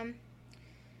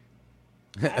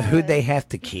 Who'd they have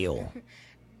to kill?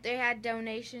 They had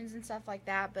donations and stuff like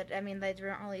that, but I mean, they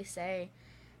didn't really say.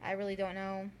 I really don't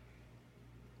know.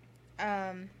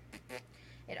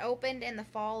 It opened in the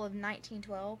fall of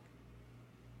 1912.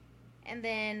 And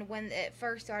then when it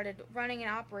first started running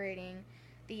and operating,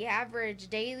 the average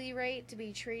daily rate to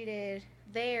be treated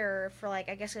there for, like,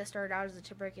 I guess it started out as a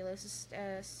tuberculosis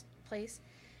place,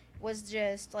 was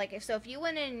just, like, if you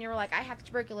went in and you were like, I have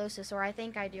tuberculosis, or I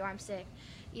think I do, I'm sick,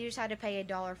 you just had to pay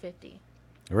 $1.50.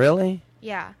 Really?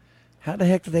 Yeah. How the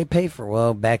heck did they pay for?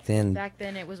 Well, back then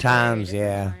It was times, way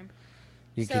different yeah. time.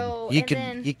 You So, could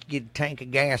and you could get a tank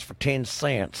of gas for 10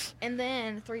 cents. And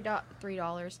then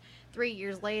 $3. 3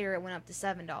 years later, it went up to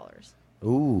 $7.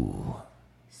 Ooh.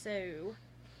 So.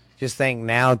 Just think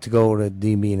now to go to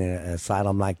DB in an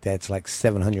asylum like that's like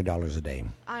 $700 a day.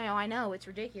 I know, it's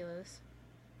ridiculous.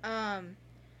 And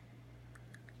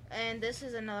this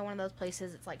is another one of those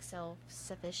places. It's like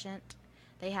self-sufficient.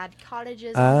 They had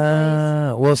cottages.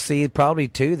 Well, see, probably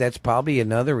too. That's probably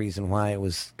another reason why it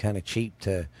was kind of cheap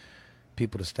to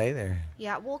people to stay there.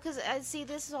 Yeah, well, because see,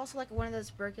 this is also like one of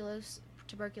those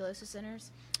tuberculosis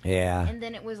centers. Yeah. And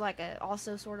then it was like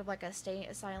also sort of like a state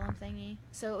asylum thingy.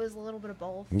 So it was a little bit of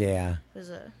both. Yeah. It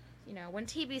was when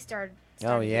TB started.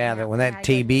 Oh yeah, when that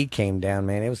TB came down,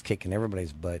 man, it was kicking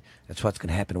everybody's butt. That's what's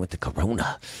gonna happen with the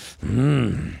corona.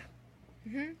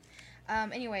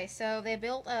 Anyway, so they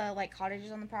built like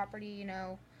cottages on the property,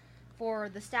 for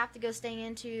the staff to go stay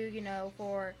into,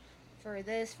 for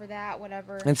this, for that,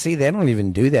 whatever. And see, they don't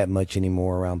even do that much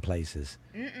anymore around places.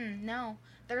 No,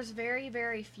 there's very,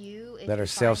 very few that are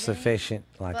self-sufficient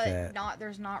like that. But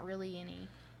there's not really any.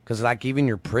 Because like even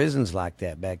your prisons like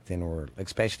that back then were,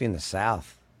 especially in the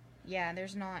South. Yeah,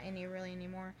 there's not any really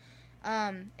anymore.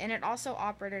 And it also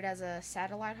operated as a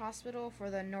satellite hospital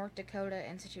for the North Dakota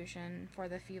Institution for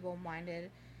the Feeble-Minded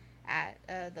at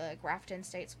the Grafton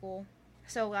State School.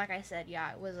 So, like I said,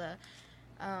 yeah, it was a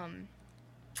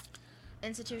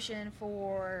institution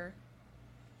for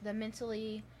the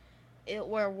mentally ill,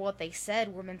 or what they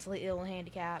said were mentally ill and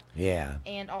handicapped. Yeah.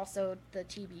 And also the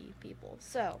TB people.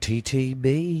 So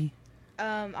TTB.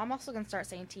 I'm also gonna start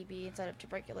saying TB instead of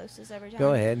tuberculosis every time.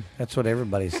 Go ahead. That's what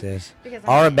everybody says. Because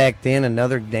back then,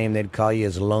 another name they'd call you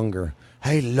is lunger.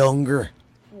 Hey, lunger.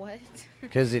 What?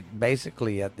 Because it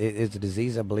basically it's a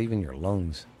disease, I believe, in your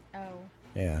lungs. Oh.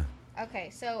 Yeah.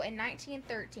 Okay, so in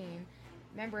 1913,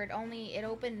 remember it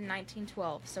opened in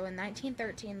 1912. So in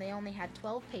 1913, they only had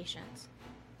 12 patients.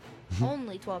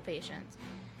 Only 12 patients.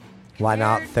 Why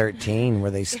not 13? Were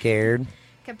they scared?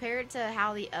 Compared to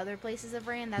how the other places have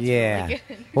ran, that's yeah. really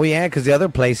good. Well, yeah, because the other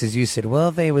places you said, well,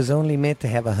 they was only meant to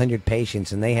have 100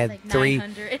 patients, and they had like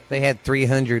 900. They had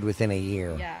 300 within a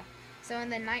year. Yeah. So in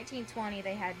the 1920,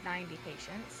 they had 90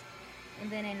 patients,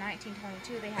 and then in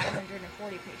 1922, they had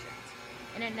 140 patients.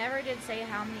 And it never did say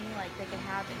how many they could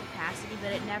have in capacity,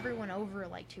 but it never went over 200.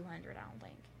 I don't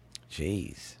think.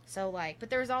 Jeez. So but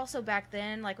there was also back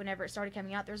then, whenever it started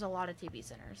coming out, there was a lot of TB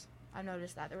centers. I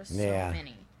noticed that there was so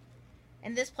many.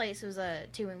 And this place was a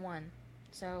 2-in-1.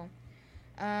 So,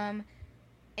 and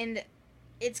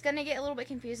it's going to get a little bit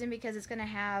confusing because it's going to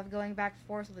have going back and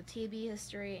forth with the TB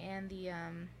history and the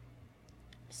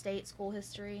state school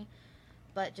history.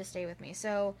 But just stay with me.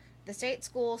 So, the state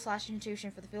school / institution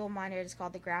for the feeble-minded is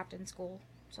called the Grafton School.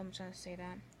 So, I'm just going to say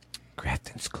that.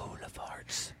 Grafton School of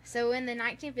Arts. So in the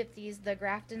 1950s, the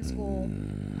Grafton School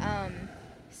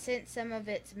sent some of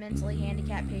its mentally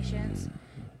handicapped patients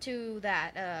to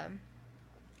that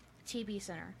TB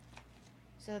center.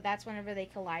 So that's whenever they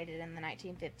collided in the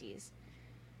 1950s.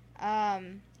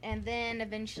 And then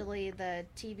eventually the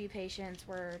TB patients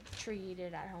were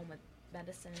treated at home with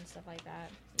medicine and stuff like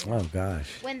that. You know, Oh,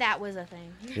 gosh. when that was a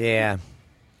thing. Yeah.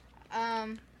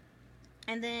 And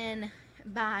then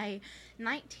by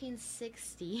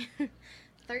 1960,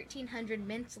 1,300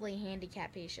 mentally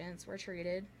handicapped patients were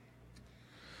treated.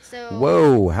 So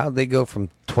Whoa, how'd they go from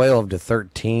 12 to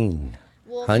 13?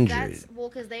 Well, 100.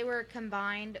 because they were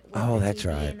combined with Oh, the that's TB,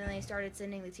 right. and then they started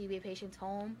sending the TB patients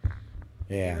home.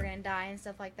 Yeah. They were going to die and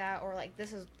stuff like that. Or, like,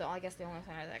 this is, I guess, the only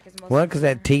time I that. Well, because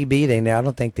that TB, I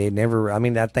don't think they never, I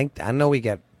mean, I know you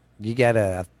got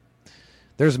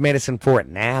there's medicine for it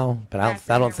now, but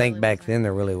I don't think really back wasn't. then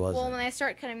there really wasn't. Well, when they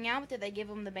start cutting out with it, they give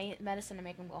them the medicine to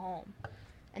make them go home.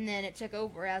 And then it took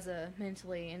over as a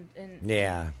mentally and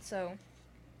yeah. So,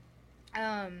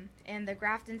 and the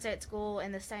Grafton State School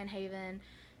and the Haven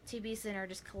TB Center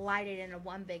just collided into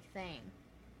one big thing.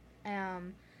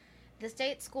 The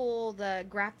state school, the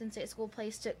Grafton State School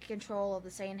place, took control of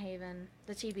the Haven,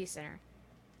 the TB Center.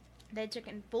 They took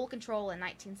in full control in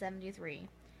 1973.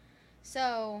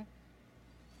 So,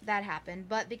 that happened.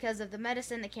 But because of the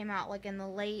medicine that came out, like, in the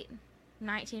late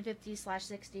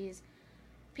 1950s/60s,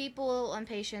 people and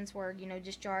patients were,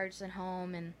 discharged and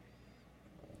home and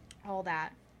all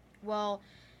that. Well,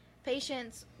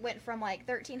 patients went from,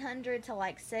 1,300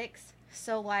 to, 6.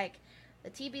 So, the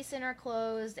TB center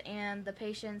closed, and the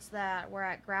patients that were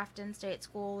at Grafton State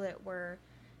School that were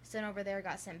sent over there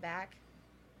got sent back.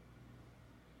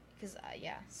 Because,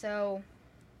 so...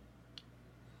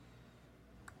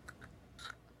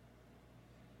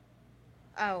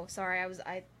 Oh, sorry,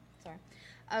 sorry.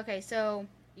 Okay, so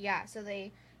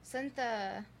they sent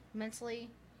the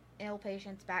mentally ill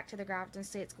patients back to the Grafton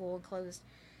State School and closed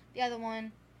the other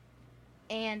one.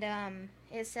 And,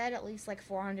 it said at least,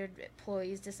 400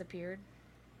 employees disappeared.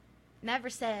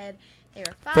 Never said they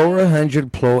were fired.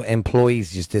 400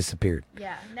 employees just disappeared.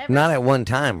 Yeah, never. Not at one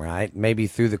time, right? Maybe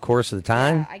through the course of the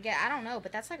time? Yeah, I don't know,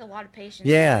 but that's, a lot of patients.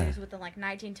 Yeah. Within,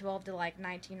 1912 to,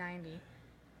 1990.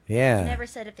 Yeah. It never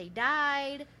said if they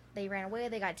died, they ran away,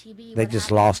 they got TB. They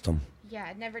just lost them. Yeah,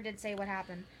 it never did say what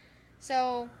happened.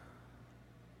 So,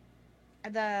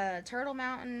 the Turtle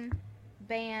Mountain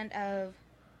Band of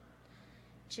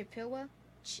Chippewa?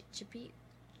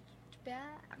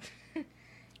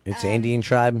 It's an Indian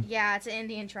tribe? Yeah, it's an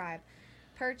Indian tribe.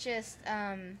 Purchased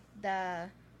the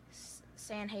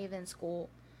Haven School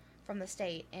from the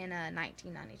state in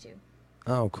 1992.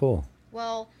 Oh, cool.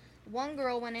 Well, one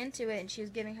girl went into it and she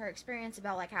was giving her experience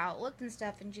about how it looked and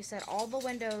stuff, and she said all the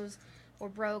windows were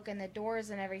broke and the doors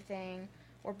and everything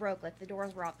were broke. The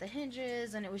doors were off the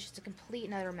hinges, and it was just a complete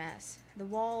and utter mess. The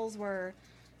walls were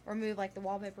removed like the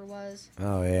wallpaper was.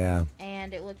 Oh, yeah.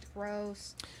 And it looked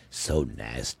gross. So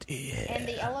nasty. And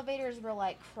the elevators were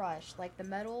crushed. The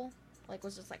metal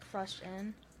was just crushed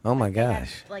in. Oh my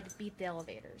gosh. They had, beat the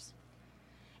elevators.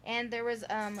 And there was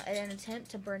an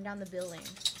attempt to burn down the building.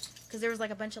 Because there was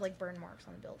a bunch of burn marks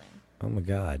on the building. Oh my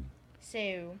God.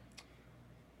 So,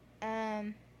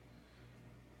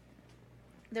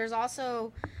 there's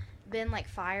also been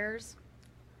fires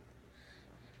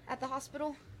at the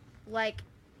hospital.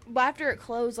 After it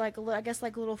closed, I guess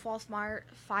little false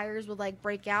fires would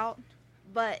break out,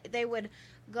 but they would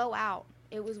go out.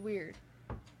 It was weird.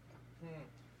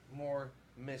 More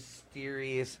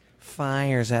mysterious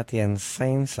fires at the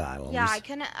insane asylums. Yeah,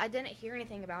 I didn't hear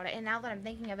anything about it, and now that I'm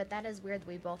thinking of it, that is weird that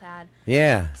we both had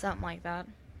something like that.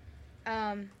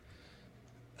 And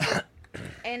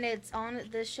it's on,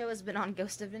 this show has been on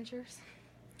Ghost Adventures.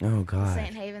 Oh God.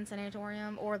 St. Haven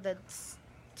Sanatorium, or the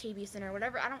TB Center,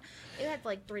 whatever. It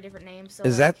had 3 different names. So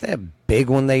is that big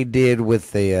one they did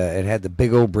with the, it had the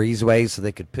big old breezeway so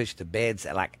they could push the beds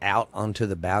out onto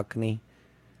the balcony?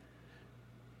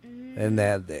 And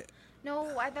no,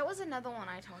 that was another one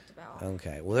I talked about.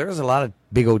 Okay. Well, there was a lot of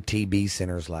big old TB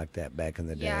centers like that back in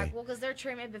the day. Yeah, well, because their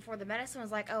treatment before the medicine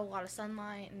was a lot of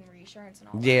sunlight and reassurance and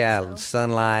all that. Yeah, so.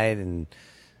 sunlight and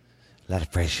a lot of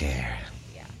fresh air.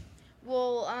 Yeah.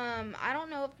 Well, I don't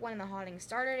know if when the haunting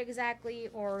started exactly,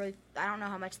 or I don't know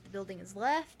how much the building is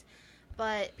left,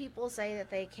 but people say that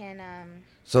they can,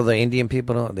 So the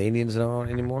Indians don't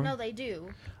anymore? No, they do.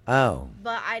 Oh.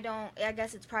 But I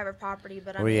guess it's private property,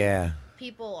 but yeah.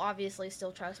 People obviously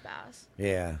still trespass.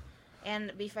 Yeah.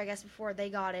 And I guess before they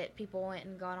got it, people went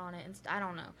and got on it, and I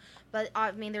don't know. But,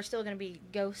 I mean, there's still going to be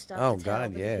ghost stuff. Oh, to tell,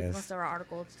 God, yes. People still are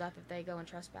articles and stuff if they go and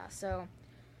trespass. So,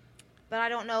 but I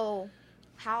don't know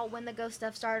when the ghost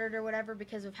stuff started or whatever,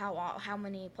 because of how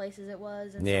many places it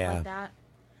was and Yeah. stuff like that.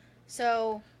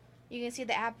 So you can see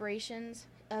the apparitions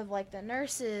of like the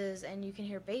nurses, and you can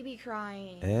hear baby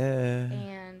crying, and you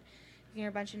can hear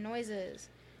a bunch of noises.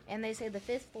 And they say the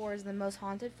 5th floor is the most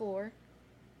haunted floor.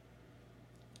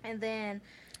 And then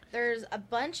there's a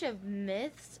bunch of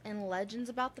myths and legends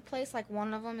about the place. Like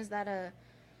one of them is that a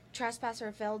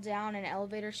trespasser fell down an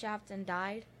elevator shaft and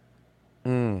died.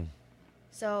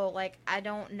 So, like, I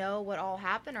don't know what all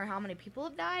happened or how many people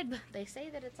have died, but they say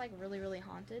that it's, like, really, really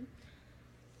haunted.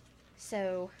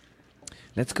 So,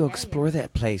 let's go explore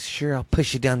that place. Sure, I'll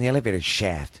push you down the elevator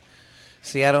shaft.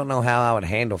 See, I don't know how I would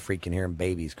handle freaking hearing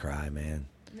babies cry, man.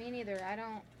 Me neither. I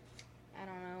don't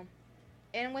know.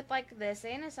 And with, like, the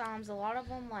insane asylums, a lot of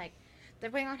them, like,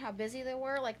 depending on how busy they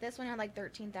were, like, this one had, like,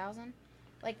 13,000.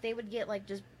 Like, they would get, like,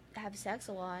 just have sex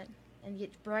a lot and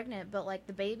get pregnant, but, like,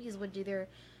 the babies would either...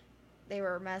 They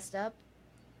were messed up.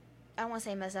 I don't want to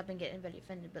say messed up and get anybody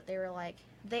offended, but they were like,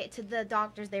 to the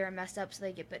doctors, they were messed up so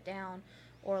they get put down,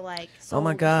 or like sold. Oh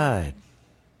my God.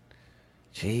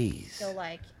 Jeez. So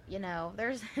like, you know,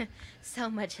 there's so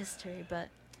much history, but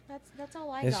that's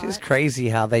all I got. It's just crazy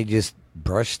how they just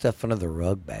brushed stuff under the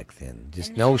rug back then.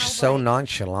 Just know so like,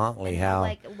 nonchalantly how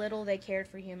like little they cared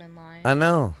for human life. I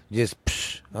know. Just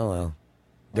oh well.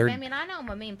 Like, I mean, I know I'm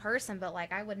a mean person, but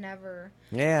like I would never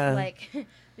like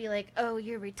be like, oh,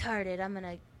 you're retarded. I'm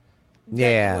gonna you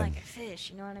like a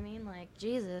fish. You know what I mean? Like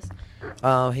Jesus.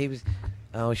 Oh,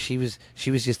 she was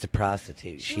just a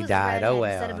prostitute. She died. Oh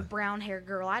well. Instead of a brown haired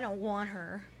girl, I don't want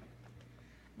her.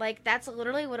 Like that's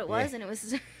literally what it was, and it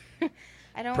was.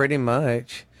 I don't. Pretty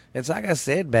much. It's like I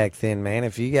said back then, man.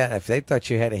 If they thought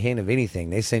you had a hint of anything,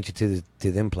 they sent you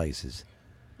to them places.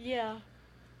 Yeah.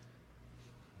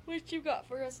 What you got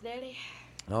for us, Daddy?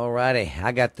 Alrighty,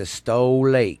 I got the Stowe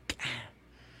Lake.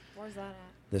 Where's that at?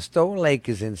 The Stowe Lake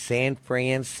is in San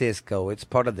Francisco. It's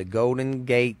part of the Golden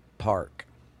Gate Park.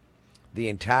 The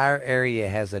entire area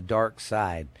has a dark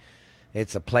side.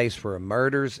 It's a place where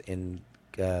murders and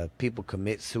people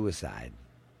commit suicide.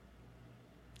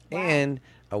 Wow. And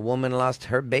a woman lost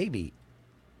her baby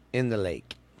in the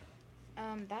lake.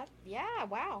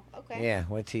 Wow, okay. Yeah,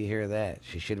 wait till you hear that.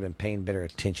 She should have been paying better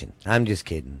attention. I'm just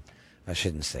kidding. I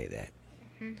shouldn't say that.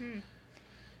 Mm-hmm.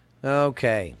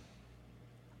 Okay.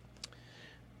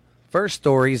 First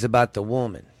story is about the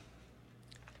woman.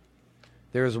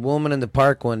 There was a woman in the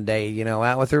park one day, you know,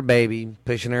 out with her baby,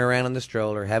 pushing her around in the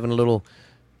stroller, having a little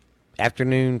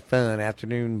afternoon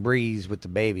breeze with the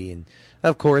baby. And,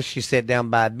 of course, she sat down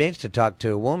by a bench to talk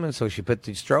to a woman, so she put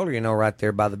the stroller, you know, right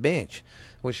there by the bench.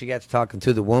 Well, she got to talking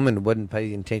to the woman and wasn't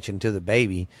paying attention to the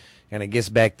baby. And I guess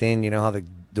back then, you know how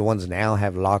the ones now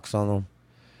have locks on them?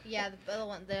 Yeah,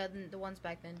 the ones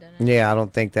back then didn't. Yeah, I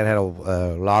don't think that had a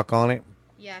lock on it.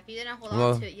 Yeah, if you didn't hold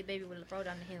on to it, your baby would have thrown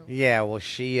down the hill. Yeah, well,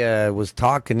 she was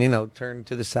talking, you know, turned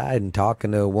to the side and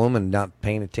talking to a woman, not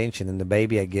paying attention. And the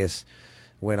baby, I guess,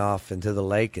 went off into the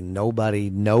lake and nobody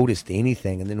noticed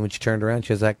anything. And then when she turned around,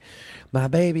 she was like, my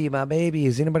baby,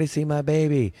 has anybody seen my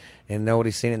baby? And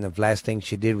nobody seen it. And the last thing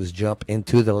she did was jump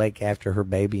into the lake after her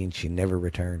baby, and she never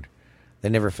returned. They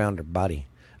never found her body.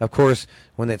 Of course,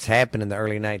 when that's happened in the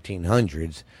early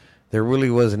 1900s, there really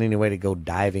wasn't any way to go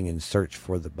diving and search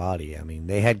for the body. I mean,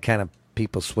 they had kind of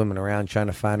people swimming around trying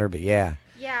to find her, but yeah.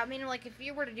 Yeah, I mean, like, if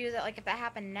you were to do that, like, if that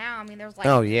happened now, I mean, there's, like,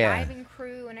 diving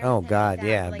crew and everything. Oh, God, like that.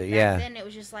 yeah, but but yeah. Then it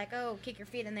was just like, oh, kick your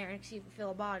feet in there and see if you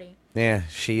feel a body. Yeah,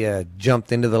 she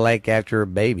jumped into the lake after her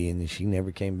baby, and she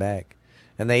never came back.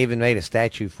 And they even made a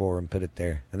statue for her and put it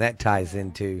there. And that ties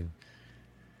into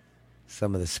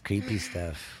some of the creepy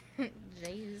stuff.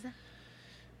 Jeez.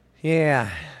 Yeah.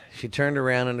 She turned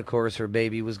around, and, of course, her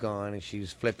baby was gone, and she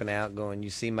was flipping out, going,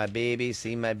 you see my baby?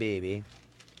 See my baby?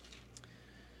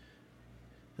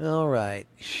 All right.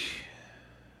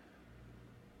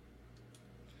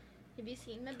 Have you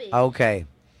seen my baby? Okay.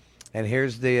 And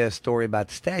here's the story about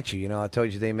the statue. You know, I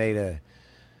told you they made a...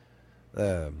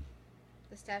 the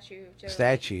statue.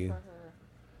 Statue.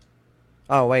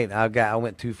 Oh, wait. I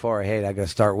went too far ahead. I got to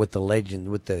start with the legend,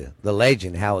 the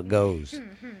legend, how it goes.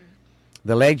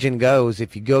 The legend goes,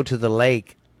 if you go to the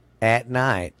lake at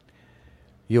night,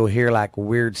 you'll hear, like,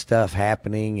 weird stuff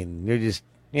happening, and you're just,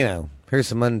 you know, here's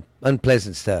some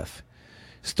unpleasant stuff.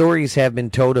 Stories have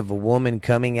been told of a woman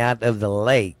coming out of the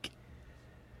lake,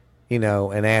 you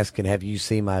know, and asking, have you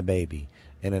seen my baby?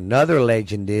 And another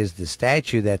legend is the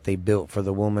statue that they built for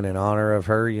the woman in honor of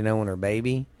her, you know, and her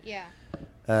baby. Yeah.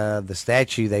 The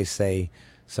statue, they say,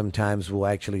 sometimes will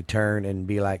actually turn and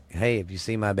be like, hey, have you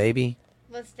seen my baby?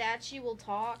 The statue will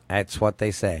talk? That's what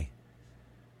they say.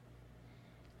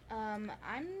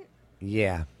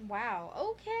 Yeah. Wow.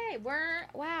 Okay.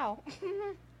 Wow.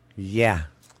 Yeah.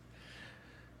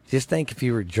 Just think if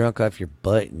you were drunk off your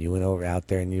butt and you went over out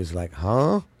there and you was like,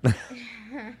 huh? I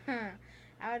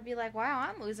would be like, wow,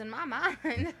 I'm losing my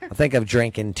mind. I think I'm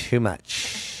drinking too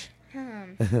much. I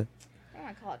want to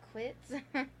call it quits.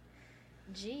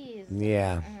 Jeez.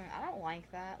 Yeah. I don't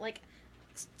like that. Like,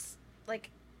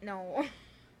 no.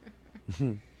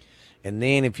 And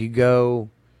then if you go,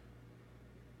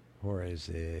 where is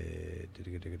it?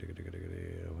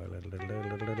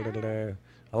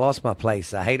 I lost my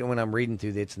place. I hate it when I'm reading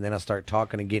through this and then I start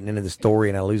talking and getting into the story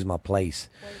and I lose my place.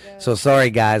 So sorry,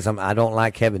 guys. I don't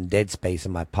like having dead space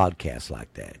in my podcast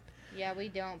like that. Yeah, we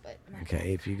don't. But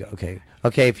okay, if you go,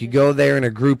 if you go there in a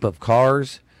group of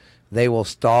cars, they will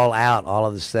stall out all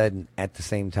of a sudden at the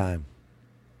same time.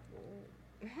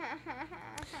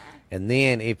 And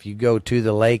then if you go to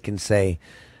the lake and say,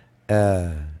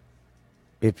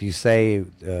 if you say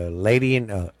lady in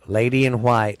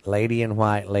white, lady in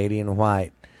white, lady in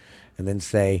white, and then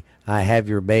say, I have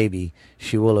your baby,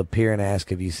 she will appear and ask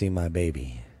if you see my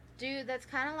baby. Dude, that's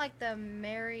kind of like the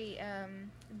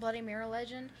Bloody Mary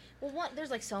legend. Well, there's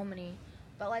like so many,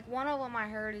 but like one of them I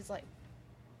heard is like,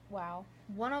 wow.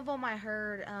 One of them I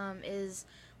heard is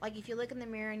like if you look in the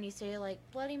mirror and you say like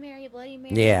Bloody Mary, Bloody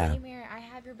Mary, yeah. Bloody Mary, I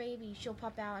have your baby. She'll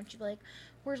pop out and she'll be like,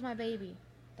 where's my baby?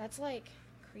 That's like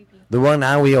creepy. The one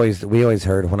we always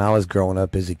heard when I was growing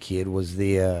up as a kid was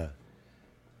the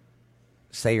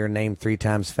say your name 3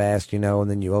 times fast, and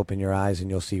then you open your eyes and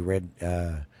you'll see red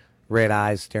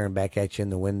eyes staring back at you in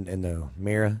the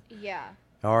mirror. Yeah.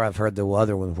 Or I've heard the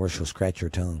other one where she'll scratch your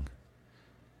tongue.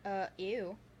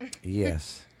 Ew.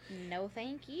 Yes. No,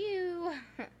 thank you.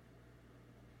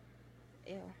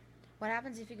 Ew. What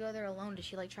happens if you go there alone? Does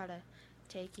she like try to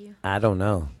take you? I don't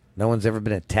know. No one's ever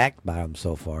been attacked by them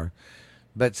so far.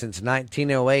 But since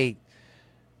 1908,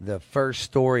 the first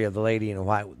story of the Lady in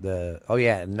White,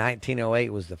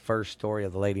 1908 was the first story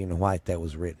of the Lady in White that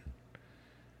was written.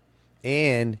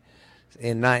 And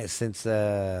since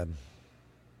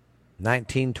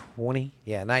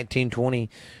 1920,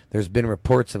 there's been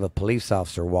reports of a police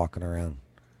officer walking around.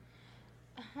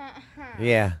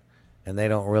 Yeah, and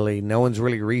no one's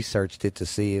really researched it to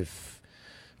see if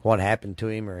what happened to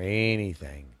him or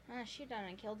anything. She done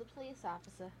and killed the police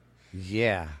officer.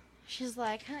 Yeah. She's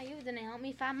like, you didn't help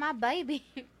me find my baby.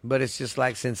 But it's just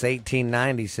like since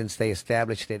 1890, since they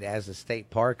established it as a state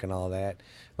park and all that,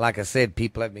 like I said,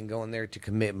 people have been going there to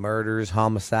commit murders,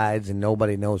 homicides, and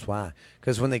nobody knows why.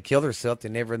 Because when they kill themselves, they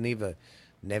never leave a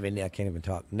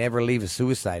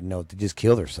suicide note. They just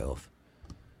kill themselves.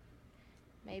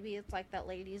 Maybe it's like that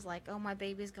lady's like, oh, my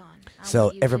baby's gone.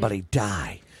 So everybody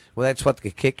die. Well, that's what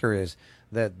the kicker is.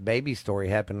 That baby story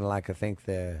happened like I think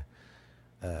the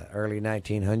early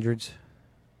 1900s.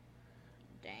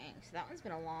 Dang, so that one's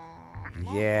been a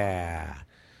long. Yeah,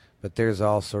 but there's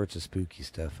all sorts of spooky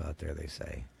stuff out there, they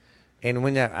say. And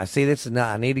when I see this is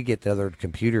not, I need to get the other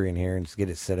computer in here and get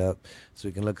it set up so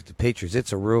we can look at the pictures.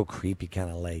 It's a real creepy kind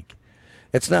of lake.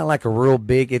 It's not like a real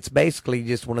big. It's basically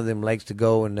just one of them lakes to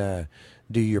go and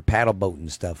do your paddle boat and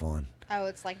stuff on. Oh,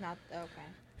 it's like not okay.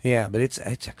 Yeah, but it's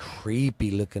a creepy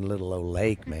looking little old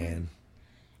lake, man.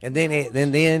 And then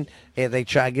they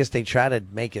try. I guess they try to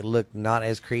make it look not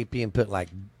as creepy and put like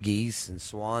geese and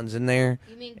swans in there.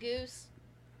 You mean goose?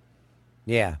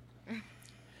 Yeah.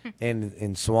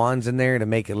 and swans in there to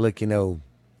make it look, a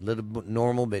little bit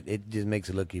normal, but it just makes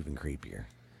it look even creepier.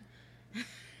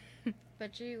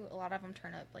 But a lot of them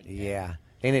turn up like that. Yeah,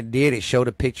 and it did. It showed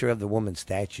a picture of the woman's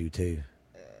statue too.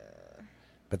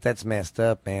 But that's messed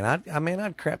up, man.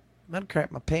 I'd crap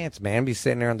my pants, man. I'd be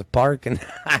sitting there in the park and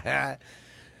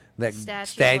that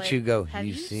statue like, go, have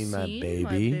you you see my seen baby?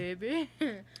 My baby?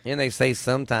 And they say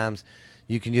sometimes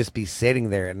you can just be sitting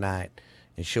there at night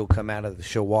and she'll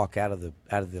walk out of the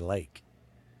lake.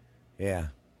 Yeah.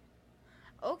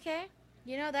 Okay.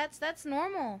 That's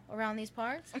normal around these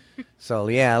parts. So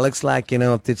yeah, it looks like,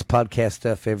 if this podcast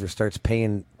stuff ever starts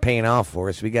paying off for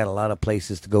us, we got a lot of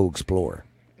places to go explore.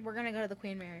 We're gonna go to the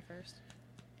Queen Mary first.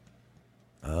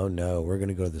 Oh no, we're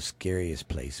gonna go to the scariest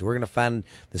place. We're gonna find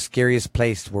the scariest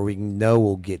place where we know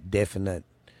we'll get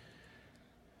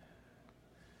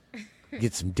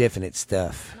some definite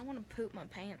stuff. I don't want to poop my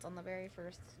pants on the very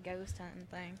first ghost hunting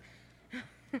thing.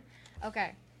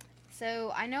 Okay,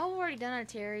 so I know we've already done a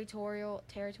territorial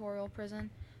prison,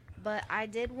 but I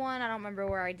did one. I don't remember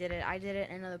where I did it. I did it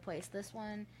in another place. This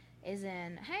one's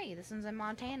in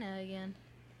Montana again.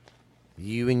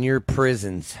 You and your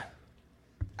prisons.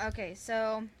 Okay,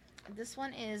 so this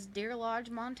one is Deer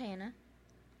Lodge, Montana.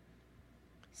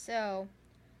 So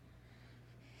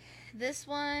This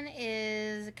one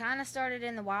is kind of started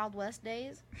in the Wild West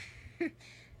days.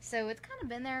 So it's kind of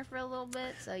been there for a little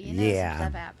bit. So some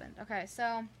stuff happened. Okay,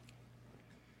 so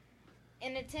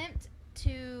in an attempt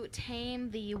to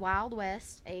tame the Wild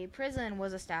West, a prison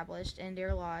was established in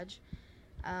Deer Lodge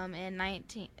in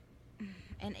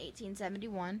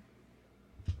 1871,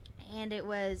 and it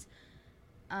was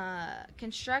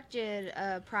constructed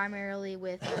primarily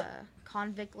with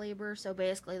convict labor. So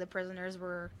basically, the prisoners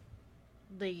were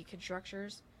the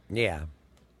constructors. Yeah.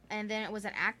 And then it was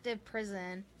an active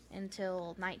prison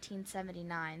until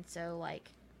 1979. So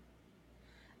like,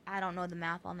 I don't know the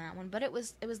math on that one, but it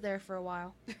was there for a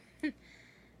while.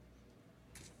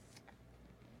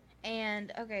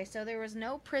 And okay, so there was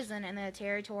no prison in the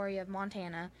territory of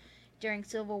Montana during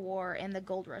Civil War and the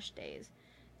Gold Rush days.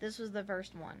 This was the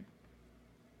first one.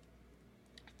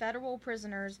 Federal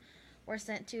prisoners were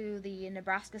sent to the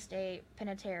Nebraska State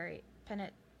Penitentiary.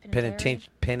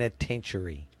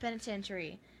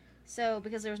 Penitentiary. So,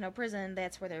 because there was no prison,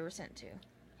 that's where they were sent to.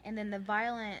 And then the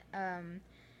violent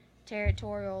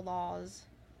territorial laws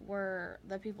were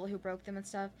the people who broke them and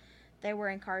stuff. They were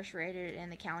incarcerated in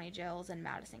the county jails in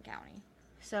Madison County.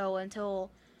 So,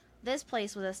 until this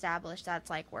place was established,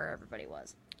 that's like where everybody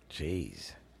was.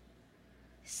 Jeez.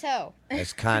 So.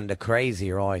 That's kind of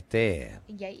crazy right there.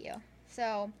 Yeah.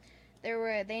 So,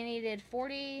 they needed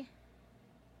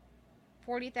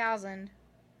 40,000.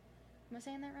 Am I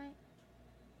saying that right?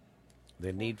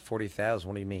 They need 40,000.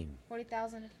 What do you mean?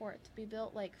 40,000 for it to be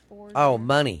built, like for. Oh,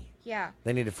 money. Yeah.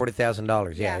 They needed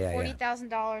 $40,000. Yeah.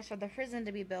 $40,000 for the prison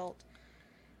to be built.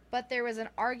 But there was an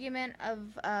argument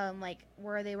of like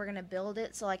where they were gonna build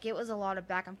it. So like it was a lot of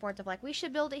back and forth of like, we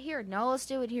should build it here. No, let's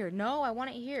do it here. No, I want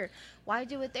it here. Why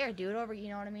do it there? Do it over. You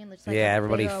know what I mean? Like,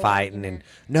 everybody fighting and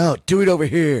no, do it over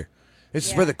here.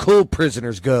 This is where the cool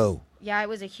prisoners go. Yeah, it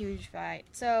was a huge fight.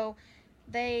 So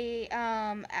they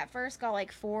at first got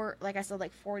like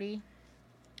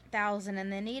 40,000,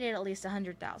 and they needed at least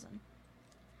 100,000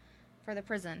 for the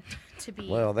prison to be.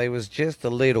 Well, they was just a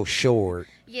little short.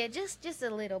 Yeah, just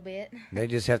a little bit. They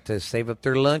just have to save up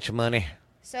their lunch money.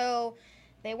 So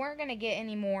they weren't gonna get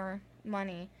any more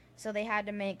money. So they had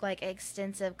to make like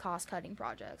extensive cost-cutting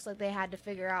projects. Like they had to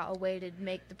figure out a way to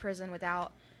make the prison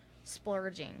without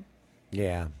splurging.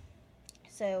 Yeah.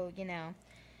 So,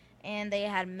 and they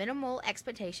had minimal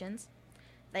expectations.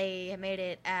 They made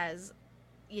it as,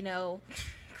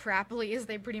 crappily as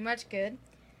they pretty much could.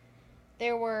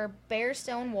 There were bare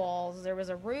stone walls. There was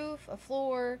a roof, a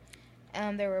floor.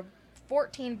 There were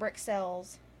 14 brick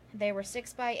cells. They were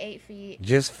 6 by 8 feet.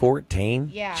 Just 14?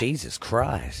 Yeah. Jesus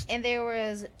Christ. And there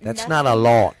was That's not a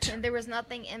lot. And there was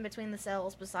nothing in between the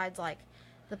cells besides, like,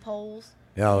 the poles.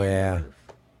 Oh, yeah.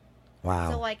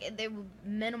 Wow. So, like, they were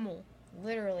minimal,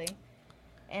 literally.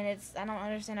 And I don't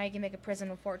understand how you can make a prison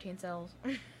with 14 cells.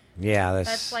 Yeah,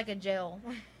 that's like a jail.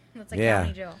 That's a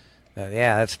county jail.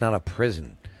 That's not a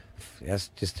prison. That's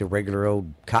just a regular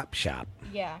old cop shop.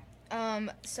 Yeah.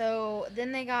 So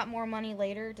then they got more money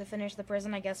later to finish the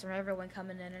prison, I guess, from everyone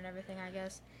coming in and everything, I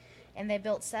guess. And they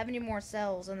built 70 more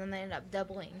cells, and then they ended up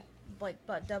doubling,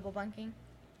 double bunking.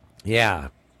 Yeah.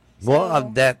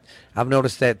 Well, I've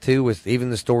noticed that too with even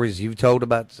the stories you've told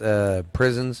about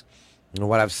prisons and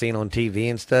what I've seen on TV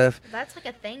and stuff. That's like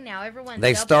a thing now. Everyone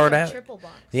triple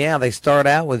bunks. Yeah, they start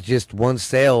out with just one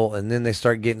cell, and then they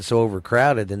start getting so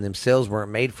overcrowded, and them cells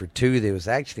weren't made for two. They was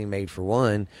actually made for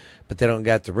one, but they don't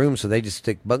got the room, so they just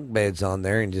stick bunk beds on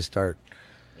there and just start.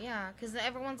 Yeah, because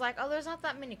everyone's like, oh, there's not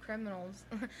that many criminals.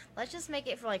 Let's just make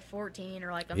it for like 14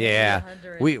 or like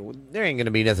 100. There ain't going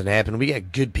to be nothing happen. We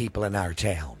got good people in our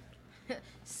town.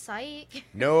 Psych.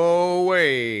 No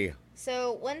way.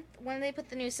 So when they put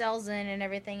the new cells in and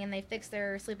everything and they fixed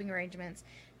their sleeping arrangements,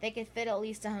 they could fit at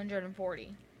least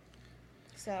 140.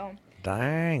 So.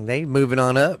 Dang, they moving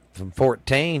on up from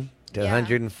 14 to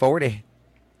 140.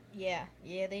 Yeah,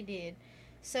 they did.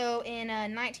 So in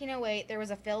 1908, there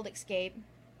was a failed escape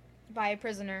by a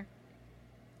prisoner.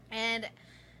 And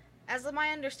as my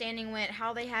understanding went,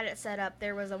 how they had it set up,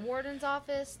 there was a warden's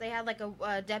office. They had like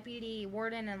a deputy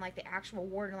warden and like the actual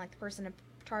warden, like the person in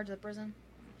charge of the prison.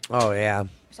 Oh, yeah.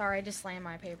 Sorry, I just slammed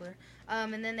my paper.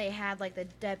 And then they had like the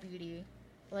deputy,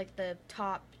 like the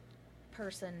top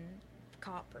person,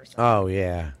 cop person. Oh,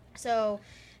 yeah. So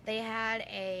they had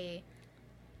they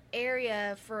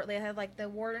had like the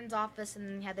warden's office and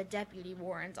then they had the deputy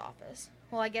warden's office.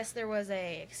 Well, I guess there was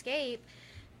a escape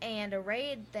and a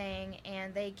raid thing,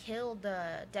 and they killed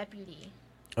the deputy.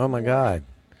 Oh my warden.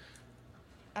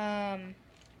 God.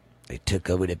 They took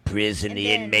over the prison.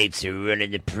 The inmates are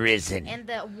running the prison. And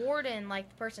the warden, like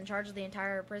the person in charge of the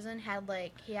entire prison,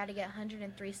 he had to get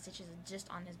 103 stitches just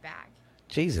on his back.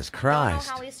 Jesus I don't Christ.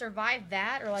 know how he survived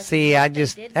that, or like See, what I they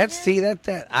just did to that's him. see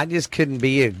that I just couldn't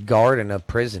be a guard in a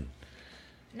prison.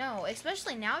 No,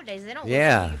 especially nowadays, they don't look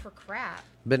Yeah. for you for crap.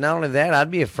 But not only that, I'd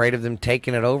be afraid of them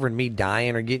taking it over and me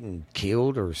dying or getting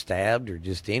killed or stabbed or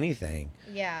just anything.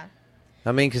 Yeah.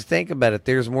 I mean, 'cause think about it.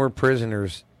 There's more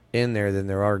prisoners in there than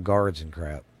there are guards and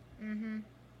crap.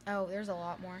 Oh, there's a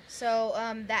lot more. So,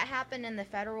 that happened in the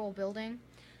federal building,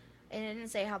 and it didn't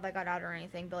say how that got out or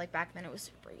anything, but like back then it was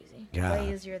super easy, Yeah.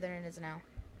 way easier than it is now.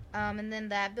 And then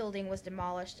that building was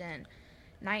demolished in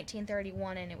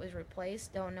 1931, and it was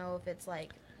replaced. Don't know if it's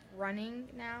like running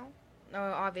now. No,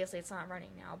 obviously it's not running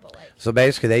now, but like. So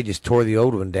basically, they just tore the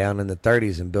old one down in the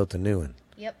 30s and built a new one.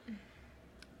 Yep.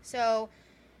 So.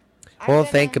 Well,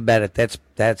 think about it.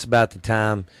 That's about the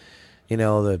time,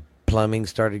 the plumbing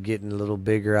started getting a little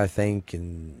bigger, I think,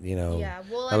 and Yeah,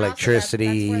 well, and electricity.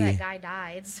 Also that's where that guy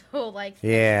died. So like.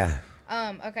 Yeah.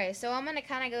 Okay, so I'm gonna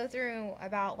kind of go through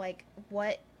about like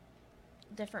what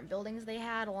different buildings they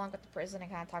had along with the prison and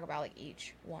kind of talk about like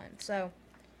each one. So,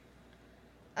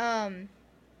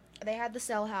 they had the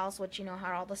cell house, which had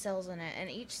all the cells in it, and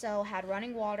each cell had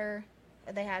running water.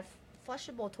 They had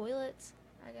flushable toilets,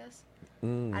 I guess.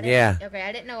 Yeah. Okay,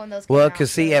 I didn't know when those came Well, out.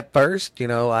 because see, at first,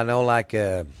 I know like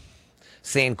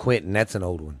San Quentin, that's an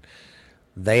old one.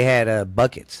 They had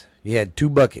buckets. You had 2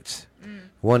 buckets.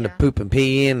 One to poop and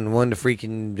pee in, and one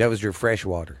to that was your fresh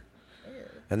water. Ew.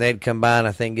 And they'd come by and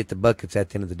I think get the buckets at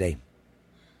the end of the day.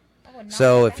 Oh,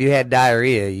 So if you had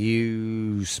diarrhea,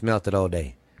 you smelt it all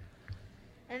day.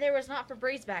 And there was not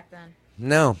Febreze back then.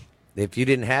 No. If you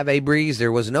didn't have a breeze,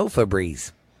 there was no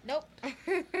Febreze. Nope.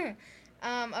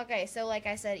 Okay, so like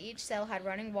I said, each cell had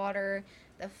running water,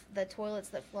 the toilets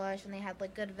that flush, and they had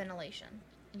like good ventilation.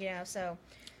 So,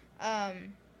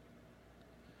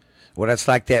 Well, that's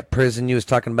like that prison you was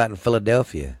talking about in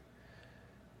Philadelphia.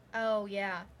 Oh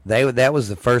yeah. That was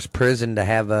the first prison to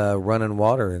have running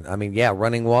water.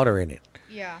 Running water in it.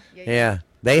 Yeah.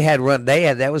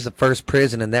 That was the first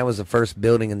prison, and that was the first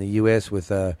building in the U.S.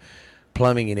 with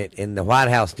plumbing in it. And the White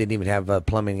House didn't even have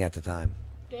plumbing at the time.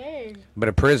 Dang. But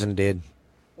a prison did.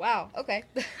 Wow. Okay.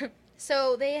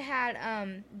 So they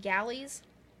had galleys.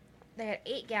 They had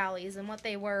 8 galleys, and what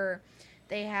they were,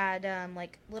 they had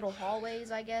like little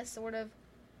hallways, I guess, sort of.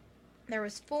 There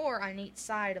was 4 on each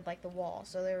side of like the wall,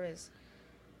 so there was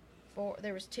 4.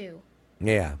 There was 2.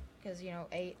 Yeah. Because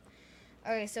 8.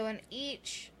 Okay, so in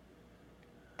each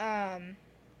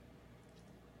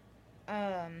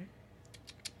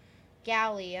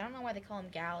galley, I don't know why they call them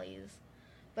galleys,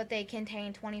 but they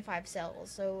contained 25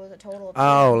 cells, so it was a total of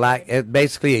 200.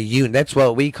 Basically a unit. That's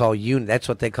what we call unit. That's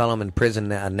what they call them in prison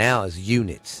now is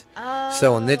units. Oh.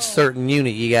 So in this certain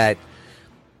unit, you got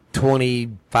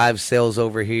 25 cells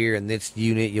over here, and this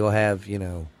unit you'll have,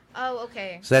 Oh,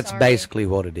 okay. So that's Sorry. basically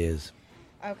what it is.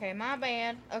 Okay, my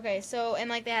bad. Okay, so, and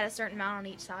like they had a certain amount on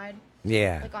each side.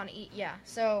 Yeah. Like on each, yeah.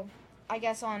 So, I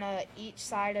guess on each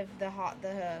side of the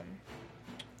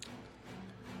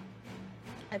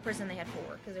prison they had 4,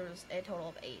 because there was a total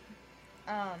of 8.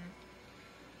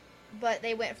 But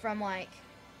they went from like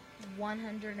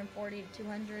 140 to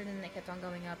 200, and they kept on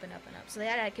going up and up and up. So they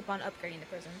had to keep on upgrading the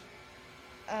prison.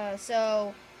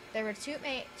 So there were two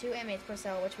inmates per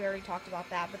cell, which we already talked about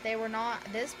that. But they were not.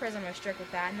 This prison was strict with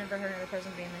that. I've never heard of a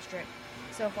prison being this strict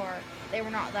so far. They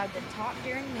were not allowed to talk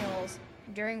during meals,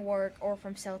 during work, or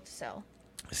from cell to cell.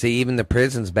 See, even the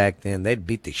prisons back then, they'd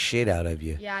beat the shit out of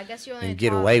you. Yeah, I guess you only and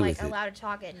get away with it. allowed to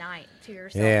talk at night to your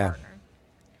cell partner.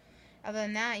 Other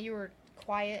than that, you were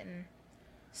quiet. And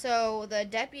so the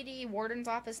deputy warden's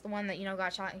office, the one that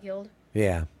got shot and killed.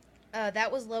 Yeah.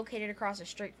 That was located across the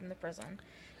street from the prison.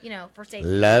 For safety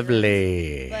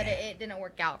Lovely. reasons. But it didn't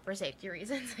work out for safety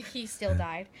reasons. He still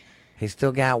died. He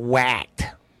still got whacked.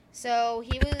 So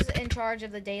he was in charge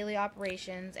of the daily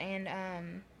operations, and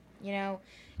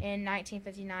in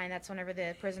 1959, that's whenever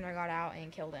the prisoner got out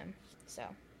and killed him. So,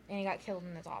 and he got killed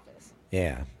in his office.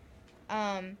 Yeah.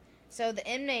 So the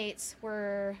inmates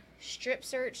were strip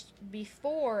searched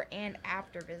before and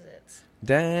after visits.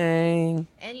 Dang.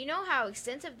 And you know how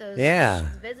extensive those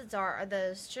visits are,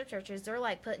 those strip searches. They're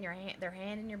like putting their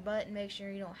hand in your butt and make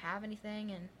sure you don't have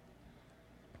anything. And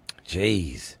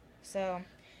jeez. So,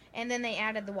 and then they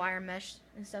added the wire mesh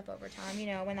and stuff over time,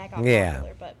 when that got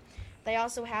popular. But they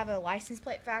also have a license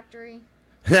plate factory.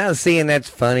 Now, seeing that's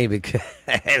funny because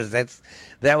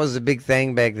that was a big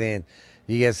thing back then.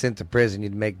 You got sent to prison,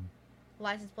 you'd make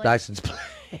license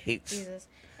plates. Jesus.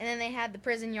 And then they had the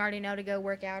prison you already know to go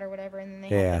work out or whatever, and then they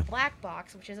had the black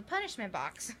box, which is a punishment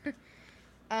box.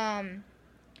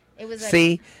 It was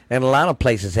and a lot of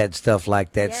places had stuff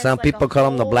like that. Yeah, some like people call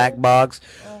them the black box.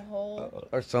 A hole.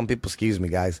 Or some people, excuse me,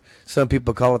 guys. Some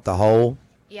people call it the hole.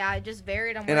 Yeah, it just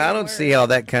varied on. And I don't see how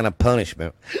that kind of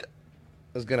punishment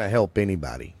is going to help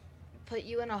anybody. Put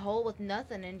you in a hole with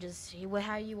nothing and just see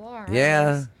how you are.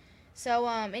 Yeah. So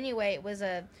anyway, it was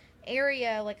a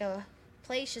area, like a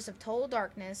place just of total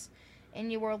darkness,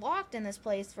 and you were locked in this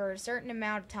place for a certain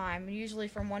amount of time, usually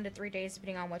from 1 to 3 days,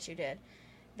 depending on what you did.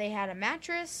 They had a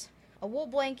mattress, a wool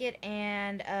blanket,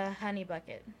 and a honey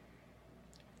bucket.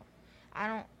 I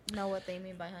don't know what they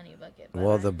mean by honey bucket.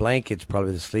 Well, the blanket's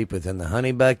probably to sleep with, and the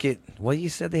honey bucket. Well, you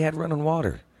said they had running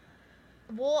water.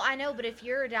 Well, I know, but if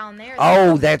you're down there...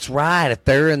 Oh, that's right. If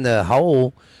they're in the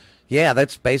hole, yeah,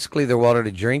 that's basically their water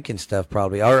to drink and stuff,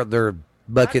 probably. Or their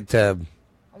bucket to...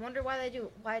 I wonder why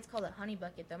it's called a honey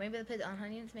bucket, though. Maybe they put it on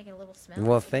honey and it's making a little smell.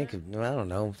 Well, I don't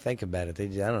know. Think about it. I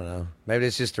don't know. Maybe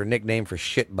it's just their nickname for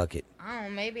shit bucket. I don't know.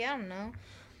 Maybe. I don't know.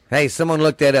 Hey, someone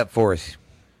look that up for us.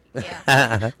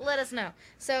 Yeah. Let us know.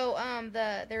 So,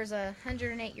 there's a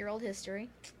 108-year-old history,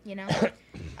 you know.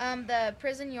 The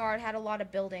prison yard had a lot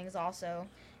of buildings also,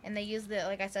 and they used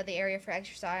like I said, the area for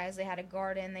exercise. They had a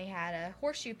garden, they had a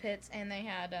horseshoe pits, and they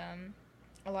had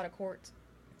a lot of courts,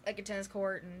 like a tennis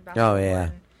court and basketball court,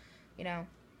 and, you know.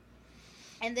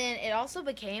 And then it also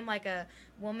became like a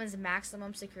woman's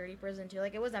maximum security prison too.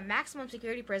 Like it was a maximum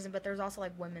security prison, but there was also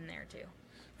like women there too.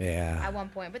 Yeah. At one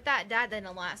point, but that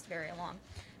didn't last very long.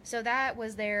 So that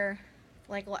was there,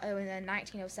 like in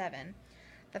 1907.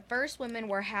 The first women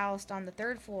were housed on the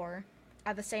 3rd floor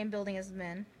of the same building as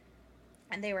men,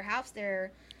 and they were housed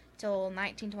there till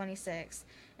 1926,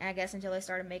 and I guess until they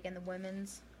started making the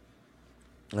women's.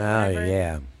 Oh,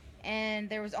 yeah. And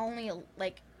there was only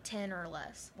like 10 or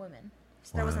less women,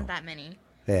 so there wasn't that many.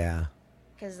 Yeah.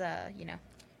 Because you know,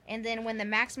 and then when the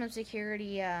maximum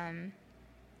security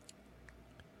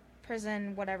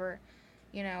prison, whatever,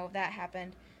 you know, that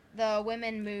happened. The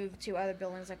women moved to other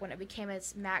buildings. Like when it became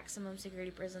its maximum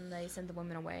security prison, they sent the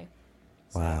women away.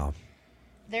 So, wow.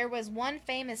 There was one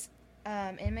famous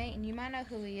inmate, and you might know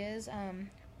who he is.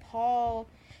 Paul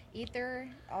Ether,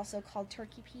 also called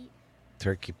Turkey Pete.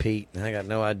 Turkey Pete. I got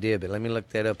no idea, but let me look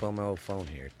that up on my old phone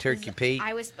here. Turkey Pete.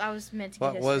 I was meant to.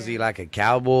 What was he, like a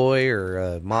cowboy or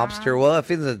a mobster? Well, if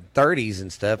in the 30s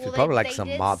and stuff, he's probably like some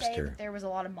mobster. Say that there was a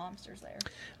lot of mobsters there.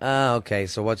 Oh, okay.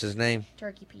 So what's his name?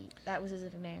 Turkey Pete. That was his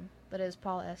name, but it was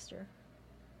Paul Esther.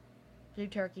 Do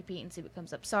Turkey Pete and see what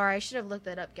comes up. Sorry, I should have looked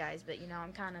that up, guys, but you know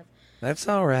I'm kind of. That's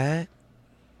all right.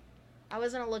 I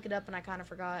was gonna look it up and I kind of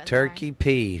forgot. Turkey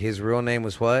Pete. His real name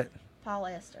was what? Paul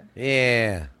Esther.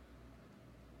 Yeah.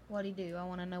 What'd he do? I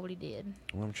want to know what he did.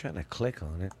 Well, I'm trying to click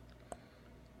on it.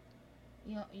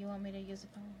 You want me to use the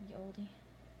phone, you oldie?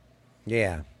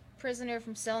 Yeah. Prisoner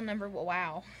from cell number...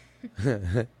 Wow.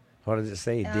 What does it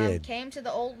say he did? Came to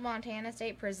the old Montana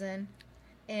State Prison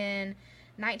in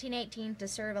 1918 to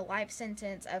serve a life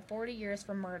sentence of 40 years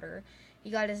for murder.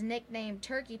 He got his nickname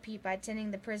Turkey Pete by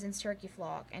tending the prison's turkey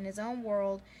flock. In his own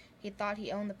world, he thought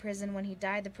he owned the prison. When he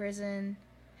died,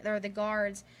 the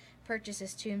guards purchased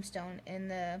his tombstone. In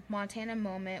the Montana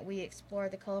moment, we explore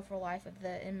the colorful life of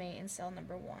the inmate in cell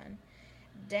number 1.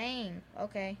 Dang.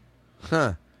 Okay.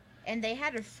 Huh. And they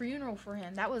had a funeral for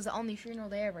him. That was the only funeral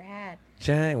they ever had.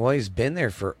 Dang. Well, he's been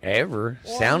there forever.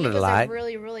 Well, Sounded he was like. a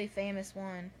really, really famous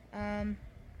one.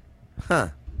 Huh.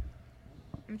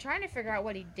 I'm trying to figure out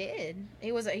what he did.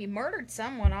 He murdered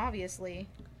someone, obviously.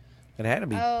 It had to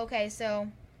be. Oh, okay. So.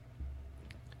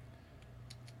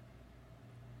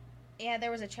 Yeah,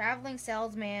 there was a traveling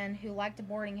salesman who liked a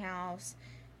boarding house,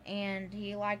 and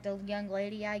he liked a young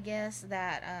lady, I guess,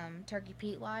 that Turkey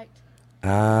Pete liked.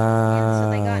 And so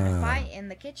they got in a fight in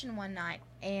the kitchen one night,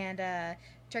 and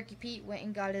Turkey Pete went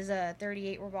and got his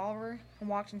 .38 revolver and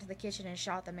walked into the kitchen and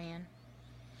shot the man.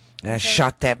 And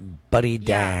shot that buddy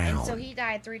Yeah, down. and so he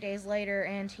died 3 days later,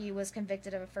 and he was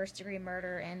convicted of a first-degree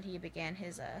murder, and he began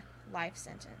his life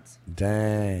sentence.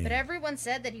 Dang. But everyone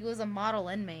said that he was a model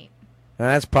inmate. And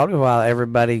that's probably why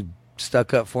everybody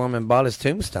stuck up for him and bought his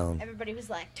tombstone. Everybody was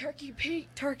like, Turkey Pete,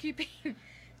 Turkey Pete.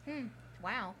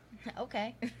 Wow.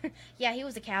 Okay. Yeah, he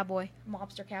was a cowboy,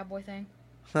 mobster cowboy thing.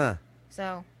 Huh.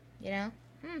 So, you know.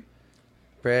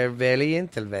 Very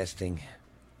interesting.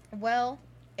 Well,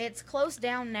 it's closed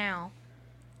down now.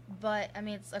 But, I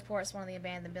mean, it's, of course, one of the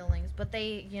abandoned buildings. But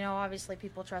they, you know, obviously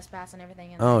people trespass and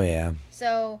everything. Oh, yeah.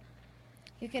 So,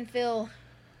 you can feel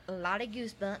a lot of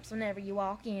goosebumps whenever you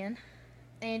walk in.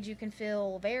 And you can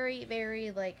feel very,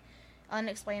 very, like,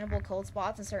 unexplainable cold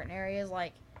spots in certain areas.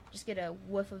 Like, just get a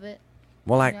whiff of it.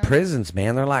 Well, like prisons,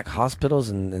 man. They're like hospitals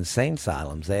and insane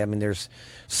asylums. There's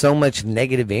so much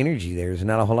negative energy there. There's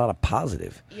not a whole lot of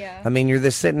positive. Yeah. I mean, you're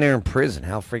just sitting there in prison.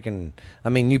 How freaking... I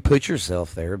mean, you put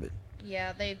yourself there, but...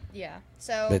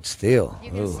 So But still,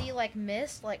 you can see like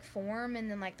mist like form, and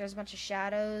then like there's a bunch of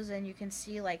shadows, and you can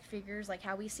see like figures, like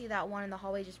how we see that one in the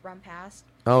hallway just run past.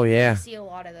 Oh yeah. You see a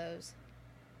lot of those.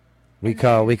 We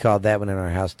call that one in our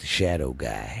house the shadow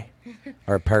guy,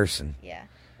 or person. Yeah.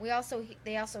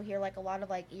 They also hear like a lot of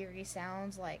like eerie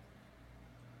sounds, like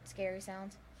scary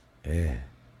sounds. Yeah.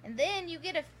 And then you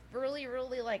get a really,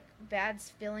 really like bad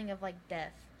feeling of like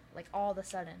death, like all of a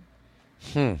sudden,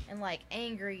 and like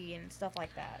angry and stuff like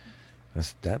that.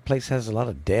 That place has a lot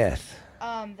of death.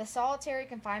 The solitary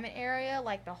confinement area,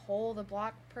 like the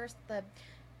block the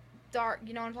dark,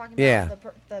 you know what I'm talking about? Yeah.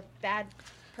 The bad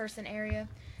person area.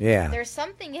 Yeah. There's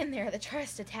something in there that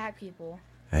tries to attack people.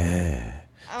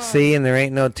 See, and there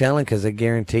ain't no telling, because I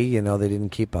guarantee, they didn't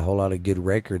keep a whole lot of good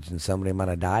records, and somebody might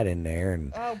have died in there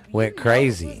and went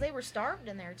crazy. Because they were starved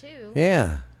in there, too.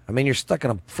 Yeah. I mean, you're stuck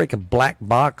in a freaking black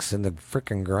box in the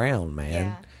freaking ground, man.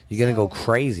 Yeah. You're going to go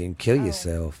crazy and kill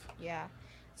yourself. Yeah.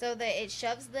 So it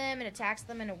shoves them and attacks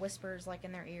them, and it whispers like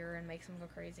in their ear and makes them go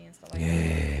crazy and stuff like that.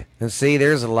 Yeah. And see,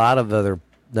 there's a lot of other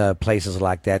places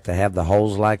like that have the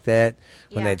holes like that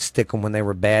when they'd stick them when they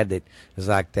were bad. That is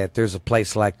like that. There's a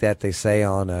place like that, they say,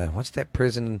 on what's that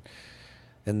prison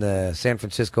in the San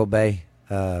Francisco Bay?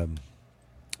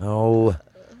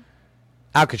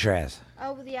 Alcatraz.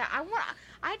 Oh yeah,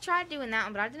 I tried doing that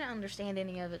one, but I didn't understand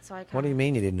any of it, so I. What do you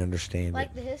mean you didn't understand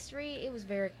like it? The history, it was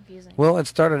very confusing. Well, it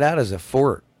started out as a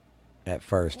fort at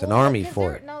first, an army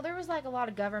fort. There was like a lot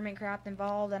of government crap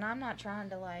involved, and I'm not trying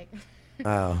to like.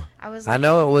 Oh, I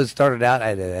know it was started out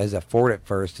as a fort at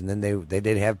first, and then they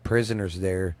did have prisoners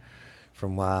there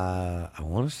from I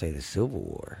want to say the Civil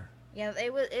War. Yeah,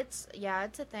 it's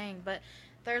a thing, but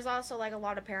there's also like a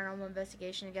lot of paranormal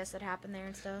investigation, I guess, that happened there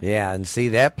and stuff. Yeah, and see,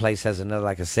 that place has another,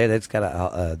 like I said, it's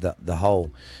got the hole,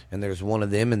 and there's one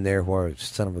of them in there where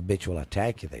son of a bitch will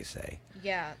attack you, they say.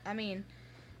 Yeah, I mean,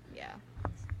 yeah,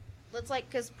 it's like,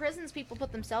 because prisons, people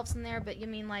put themselves in there, but you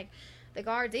mean like. The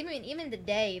guards, even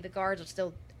today, the guards are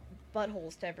still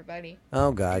buttholes to everybody.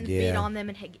 Oh, God, and yeah. Feed on them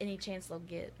and any chance they'll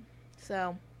get.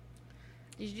 So,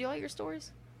 did you do all your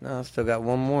stories? No, I still got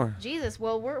one more. Jesus,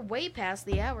 well, we're way past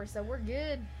the hour, so we're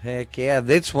good. Heck yeah.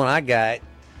 This one I got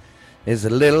is a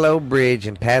little old bridge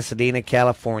in Pasadena,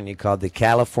 California called the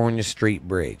California Street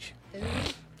Bridge.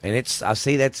 And I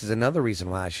see that's another reason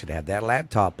why I should have that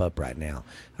laptop up right now.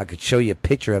 I could show you a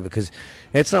picture of it, because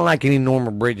it's not like any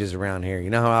normal bridges around here. You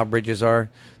know how our bridges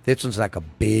are? This one's like a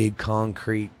big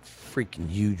concrete, freaking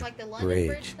huge like the London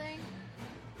Bridge thing?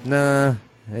 Nah,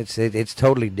 it's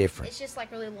totally different. It's just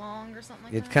like really long or something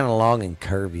like It's that? kind of long and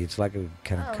curvy. It's like a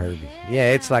kind of curvy.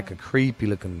 Yeah, it's like a creepy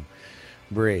looking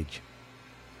bridge.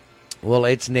 Well,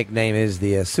 its nickname is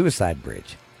the Suicide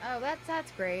Bridge. Oh,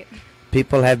 that's great.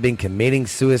 People have been committing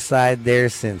suicide there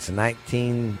since November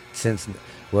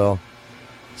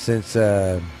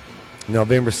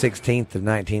 16th of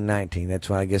 1919. That's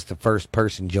when I guess the first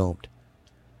person jumped.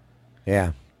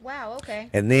 Yeah. Wow, okay.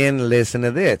 And then listen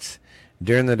to this.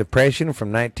 During the Depression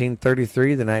from 1933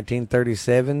 to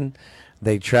 1937,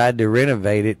 they tried to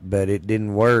renovate it, but it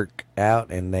didn't work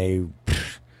out, and the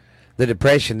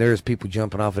Depression, there was people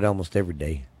jumping off it almost every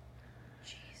day.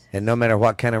 And no matter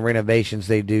what kind of renovations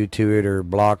they do to it, or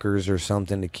blockers or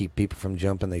something to keep people from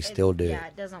jumping, they still do it. Yeah,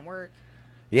 it doesn't work.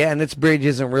 Yeah, and this bridge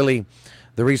isn't really,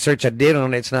 the research I did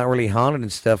on it, it's not really haunted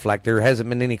and stuff. Like, there hasn't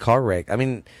been any car wreck. I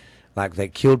mean, like, they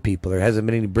killed people. There hasn't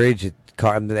been any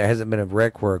there hasn't been a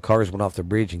wreck where cars went off the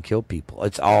bridge and killed people.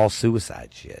 It's all suicide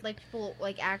shit. Like, people,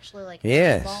 like, actually, like,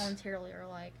 yes. voluntarily are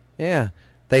like... Yeah.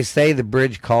 They say the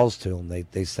bridge calls to them.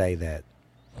 They say that.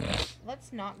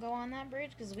 Let's not go on that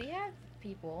bridge, because we have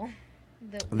people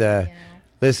that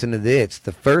Listen to this.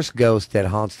 The first ghost that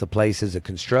haunts the place is a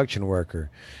construction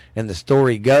worker. And the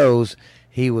story goes,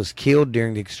 he was killed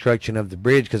during the construction of the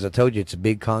bridge, because I told you it's a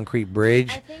big concrete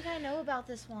bridge. I think I know about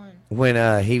this one. When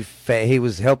he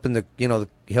was helping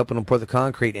helping them pour the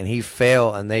concrete, and he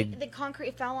fell, and the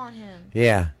concrete fell on him.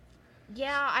 Yeah.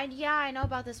 Yeah, I know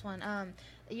about this one. A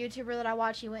YouTuber that I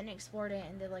watch, he went and explored it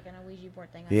and did like an Ouija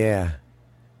board thing. Yeah.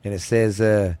 And it says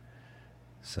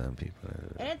some people.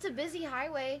 And it's a busy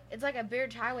highway. It's like a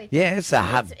bridge highway. Yeah, it's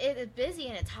it's busy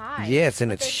and it's high. Yes,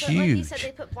 and it's huge. Like you said,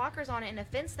 they put blockers on it and a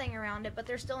fence thing around it, but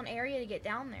there's still an area to get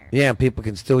down there. Yeah, people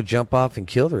can still jump off and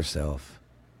kill themselves.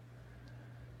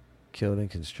 Killed in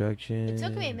construction. It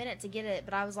took me a minute to get it,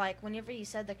 but I was like, whenever you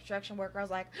said the construction worker, I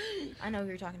was like, I know who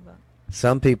you're talking about.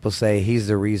 Some people say he's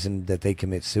the reason that they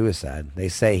commit suicide. They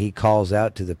say he calls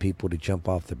out to the people to jump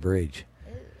off the bridge.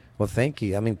 Well, thank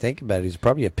you. I mean, think about it. He's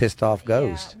probably a pissed off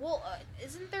ghost. Yeah. Well,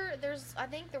 isn't there? I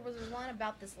think there was one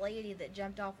about this lady that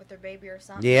jumped off with her baby or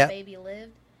something. Yeah. The baby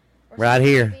lived. Right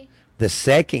here. The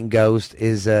second ghost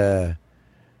is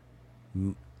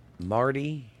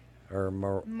Marty or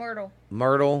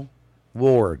Myrtle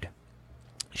Ward.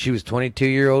 She was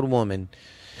 22-year-old woman,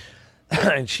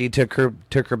 and she took her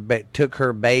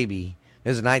baby. It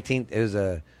was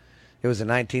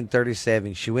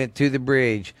 1937. She went through the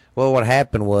bridge. Well, what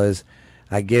happened was,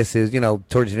 I guess is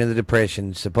towards the end of the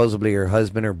Depression, supposedly her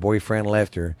husband or boyfriend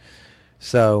left her,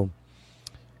 so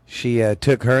she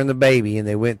took her and the baby, and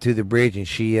they went through the bridge, and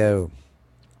she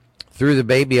threw the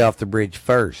baby off the bridge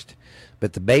first.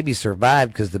 But the baby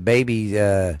survived because the baby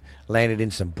landed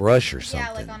in some brush or something.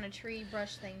 Yeah, like on a tree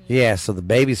brush thing. Yeah, so the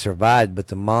baby survived, but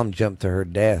the mom jumped to her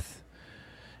death.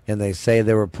 And they say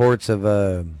there's reports of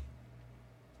her,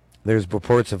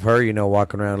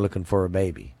 walking around looking for a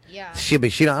baby. Yeah. I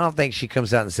don't think she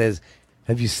comes out and says,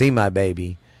 "Have you seen my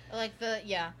baby?" But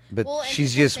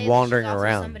she's just wandering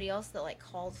around. Somebody else that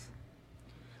calls.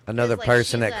 Another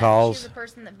person that calls. She's the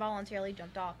person that voluntarily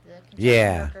jumped off the worker.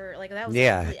 That was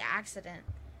a complete accident.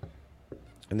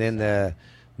 And then the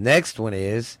next one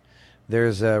is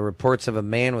there's reports of a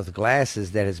man with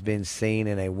glasses that has been seen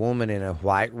and a woman in a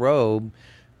white robe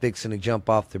fixing to jump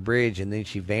off the bridge, and then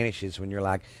she vanishes when you're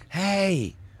like,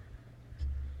 "Hey."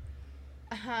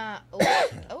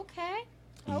 Okay.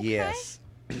 Yes.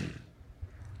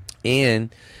 And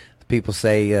people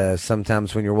say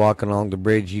sometimes when you're walking along the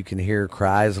bridge, you can hear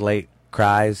cries late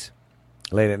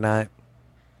at night.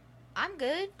 I'm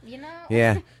good,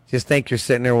 Yeah. Just think you're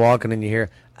sitting there walking and you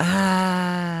hear,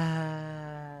 "Ah."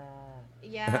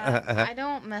 Yeah, I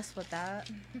don't mess with that.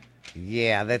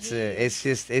 Yeah, it's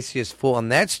just full.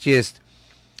 And that's just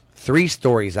 3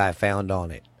 stories I found on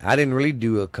it. I didn't really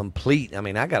do a complete. I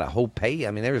got a whole page.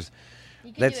 You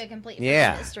can do a complete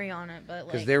history on it, but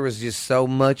because there was just so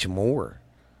much more.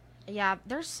 Yeah,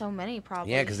 there's so many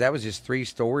probably. Yeah, because that was just 3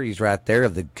 stories right there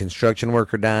of the construction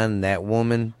worker dying and that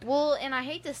woman. Well, and I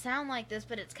hate to sound like this,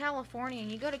 but it's California,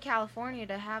 and you go to California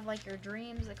to have your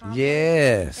dreams accomplished.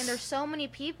 Yes. And there's so many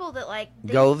people that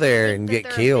go there and get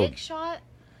killed. A big shot,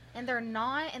 and they're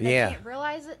not, and they can't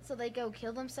realize it, so they go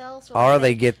kill themselves. Or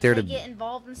they get there to get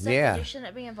involved in stuff that they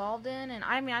shouldn't be involved in. And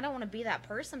I don't want to be that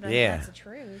person, but that's the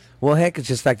truth. Well, heck, it's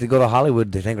just like they go to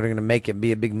Hollywood. They think they're going to make it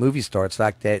be a big movie star. It's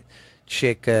like that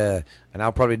chick, and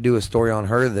I'll probably do a story on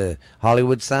her, the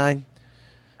Hollywood sign.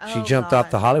 She jumped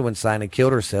off the Hollywood sign and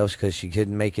killed herself because she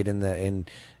couldn't make it in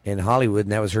Hollywood,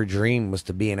 and that was her dream, was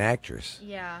to be an actress.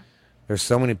 Yeah. There's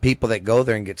so many people that go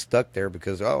there and get stuck there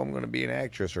because, I'm going to be an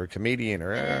actress or a comedian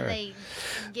or. And then they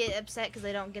get upset because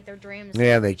they don't get their dreams.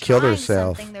 Yeah, they killed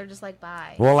herself. They're just like,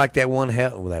 bye. Well, like that one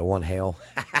wow.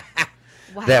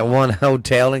 That one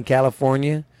hotel in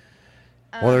California.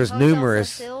 Well, there's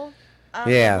numerous.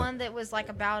 The one that was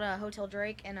about Hotel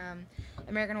Drake and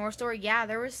American Horror Story. Yeah,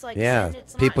 there was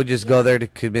people just go there to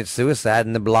commit suicide,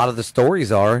 and a lot of the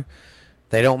stories are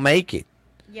they don't make it.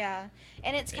 Yeah.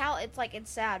 And it's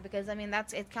sad because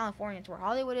it's California. It's where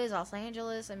Hollywood is, Los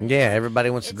Angeles.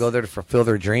 Everybody wants to go there to fulfill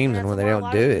their dreams, and when they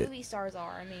don't do it, movie stars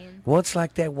are. Well, it's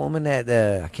like that woman that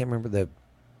I can't remember, the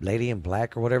lady in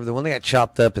black or whatever, the one that got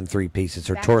chopped up in 3 pieces.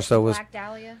 Her torso was Black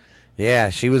Dahlia. Yeah,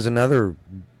 she was another,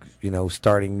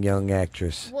 starting young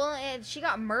actress. Well, and she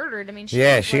got murdered.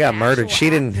 She got murdered. She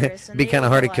didn't. Be kind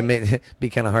of hard to commit. Be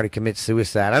kind of hard to commit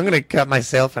suicide. I'm gonna cut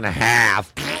myself in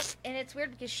half. And it's weird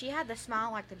because she had the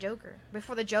smile like the Joker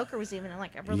before the Joker was even a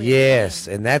really. Yes,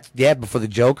 and that's before the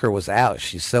Joker was out.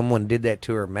 Someone did that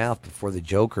to her mouth before the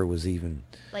Joker was even.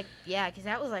 Because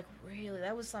that was really,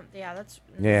 that was something. Yeah, that's.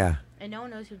 Yeah. And no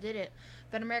one knows who did it,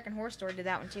 but American Horror Story did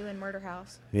that one too, in Murder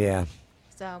House. Yeah.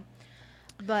 So.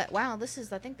 But wow, this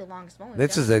is, I think, the longest one.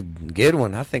 This is a good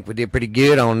one. I think we did pretty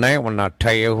good on that one. I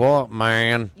tell you what,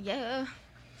 man. Yeah.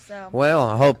 So. Well,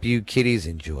 I hope you kiddies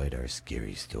enjoyed our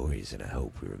scary stories, and I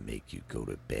hope we will make you go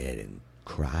to bed and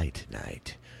cry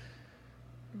tonight.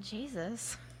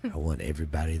 Jesus. I want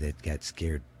everybody that got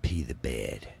scared pee the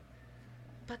bed.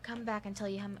 But come back and tell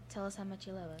us how much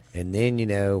you love us. And then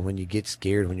when you get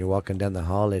scared when you're walking down the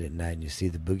hall at night and you see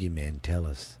the boogeyman, tell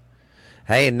us.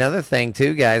 Hey, another thing,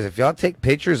 too, guys. If y'all take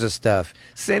pictures of stuff,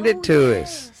 send it to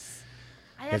us.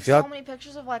 I have so many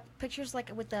pictures of pictures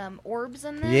with orbs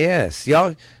in them. Yes,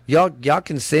 y'all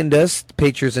can send us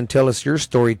pictures and tell us your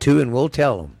story too, and we'll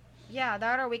tell them. Yeah,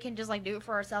 that or we can just do it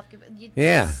for ourselves.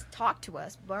 Just talk to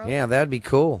us, bro. Yeah, that'd be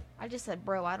cool. I just said,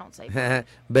 bro. I don't say bro.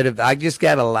 But if I just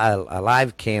got a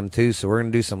live cam too, so we're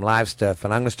gonna do some live stuff,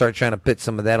 and I'm gonna start trying to put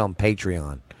some of that on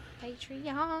Patreon.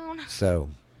 So.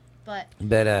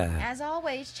 But as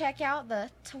always, check out the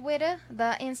Twitter,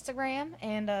 the Instagram,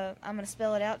 and I'm gonna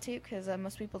spell it out too because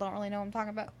most people don't really know what I'm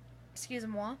talking about. Excuse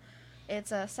moi.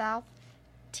 It's South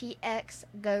TX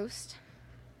Ghost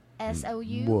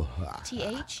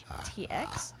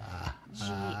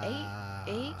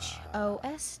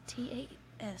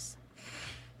SOUTHTXGHOSTAS.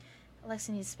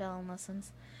 Alexa needs spelling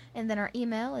lessons. And then our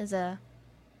email is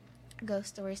ghost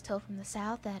stories told from the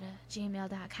south at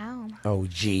gmail.com. Oh,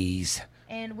 jeez.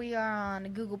 And we are on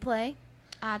Google Play,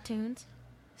 iTunes,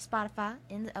 Spotify,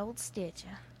 and the old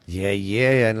Stitcher.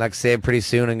 Yeah. And like I said, pretty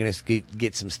soon I'm going to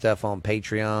get some stuff on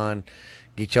Patreon.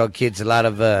 Get y'all kids a lot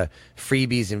of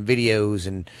freebies and videos.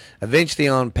 And eventually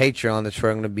on Patreon, that's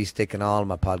where I'm going to be sticking all of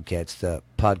my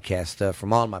podcast stuff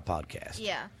from all of my podcasts.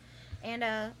 Yeah. And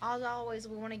as always,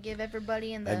 we want to give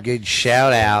everybody in the a good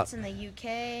shout out in the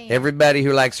UK. Everybody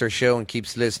who likes our show and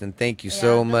keeps listening, thank you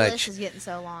so much. The list is getting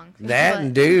so long.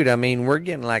 And dude, I mean, we're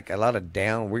getting like a lot of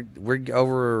we're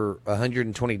over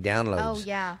 120 downloads. Oh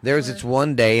yeah. It's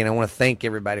one day, and I want to thank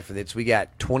everybody for this. We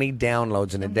got 20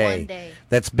 downloads in a day. 1 day.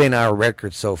 That's been our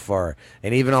record so far.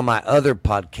 And even on my other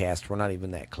podcast, we're not even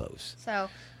that close.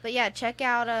 So, but yeah, check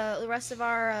out the rest of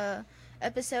our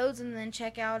episodes, and then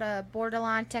check out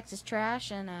Borderline Texas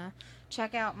Trash, and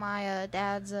check out my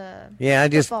dad's I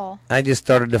just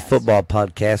started the football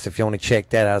podcast. If you want to check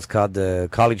that out, it's called the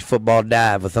College Football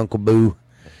Dive with Uncle Boo.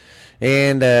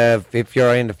 And if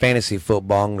you're into fantasy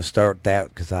football, I'm going to start that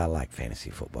because I like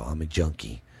fantasy football. I'm a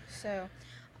junkie. So,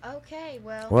 okay,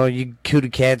 well, you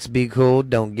cootie cats, be cool.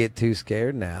 Don't get too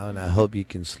scared now, and I hope you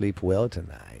can sleep well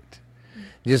tonight.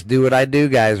 Just do what I do,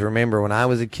 guys. Remember, when I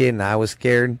was a kid and I was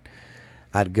scared,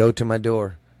 I'd go to my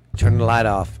door, turn the light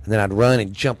off, and then I'd run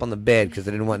and jump on the bed because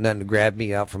I didn't want nothing to grab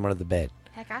me out from under the bed.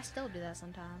 Heck, I still do that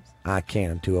sometimes. I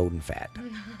can't. I'm too old and fat.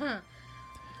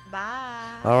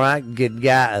 Bye. All right, good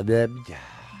guy.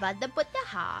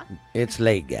 It's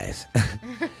late, guys.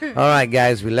 All right,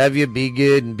 guys, we love you. Be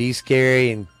good and be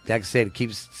scary. And like I said,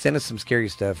 send us some scary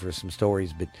stuff or some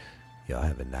stories. But y'all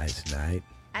have a nice night.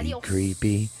 Adios. Be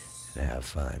creepy and have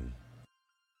fun.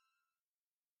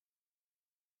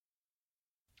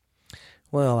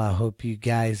 Well, I hope you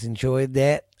guys enjoyed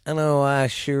that. I know I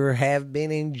sure have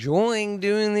been enjoying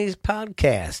doing these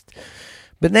podcasts.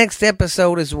 But next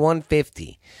episode is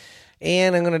 150.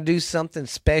 And I'm going to do something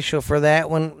special for that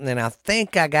one. And I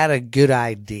think I got a good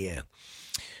idea.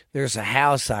 There's a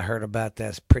house I heard about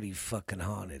that's pretty fucking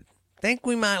haunted. Think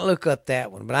we might look up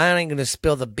that one. But I ain't going to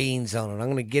spill the beans on it.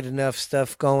 I'm going to get enough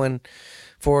stuff going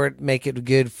for it. Make it a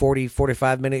good 40,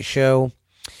 45-minute show.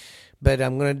 But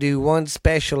I'm going to do one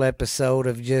special episode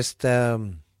of just, it's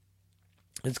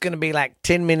going to be like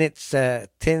 10 minutes, I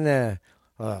can't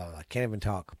even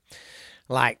talk.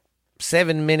 Like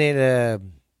 7-minute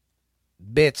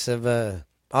bits of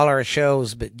all our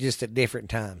shows, but just at different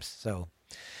times. So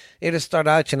it'll start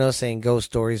out, saying ghost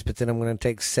stories, but then I'm going to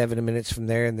take 7 minutes from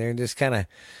there and just kind of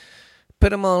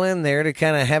put them all in there to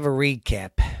kind of have a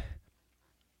recap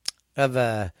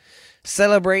of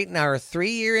celebrating our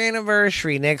 3-year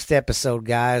anniversary next episode,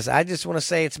 guys. I just want to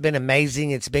say it's been amazing.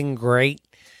 It's been great.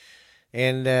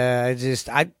 And I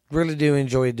really do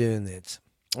enjoy doing this.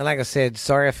 And like I said,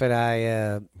 sorry if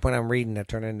when I'm reading, I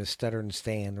turn into stuttering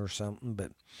Stan or something.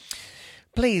 But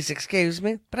please excuse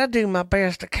me. But I do my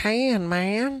best I can,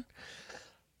 man.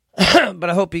 But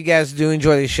I hope you guys do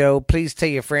enjoy the show. Please tell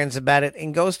your friends about it.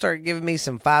 And go start giving me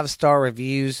some 5-star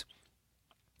reviews.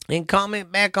 And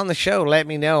comment back on the show. Let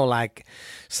me know, like,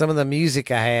 some of the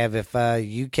music I have. If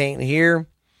you can't hear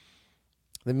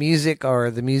the music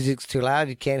or the music's too loud,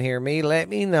 you can't hear me, let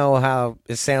me know how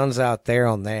it sounds out there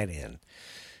on that end.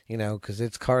 Because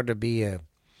it's hard to be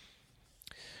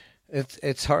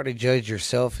it's hard to judge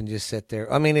yourself and just sit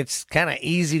there. I mean, it's kind of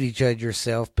easy to judge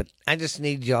yourself, but I just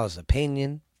need y'all's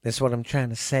opinion. That's what I'm trying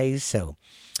to say. So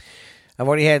I've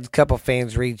already had a couple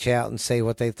fans reach out and say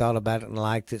what they thought about it and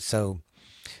liked it. So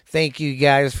thank you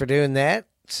guys for doing that.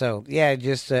 So, yeah,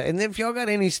 just, and if y'all got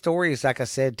any stories, like I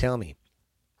said, tell me.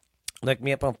 Look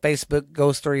me up on Facebook,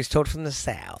 Ghost Stories Told from the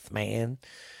South, man.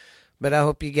 But I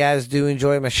hope you guys do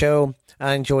enjoy my show.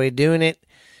 I enjoy doing it.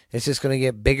 It's just going to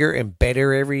get bigger and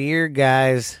better every year,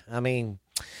 guys. I mean,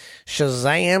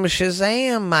 Shazam,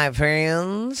 Shazam, my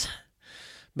friends.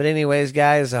 But anyways,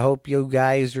 guys, I hope you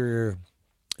guys are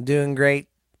doing great.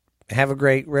 Have a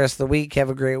great rest of the week. Have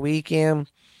a great weekend.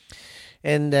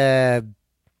 And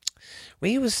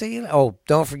we will see you. Oh,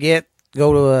 don't forget,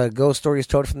 go to Ghost Stories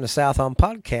Told from the South on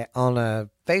podcast on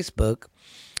Facebook,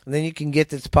 and then you can get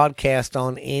this podcast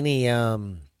on any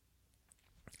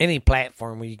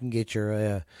platform where you can get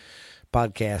your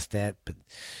podcast at. But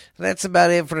that's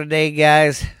about it for today,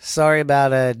 guys. Sorry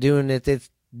about doing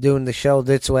the show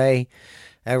this way.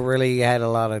 I really had a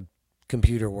lot of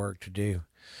computer work to do.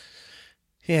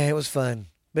 Yeah, it was fun,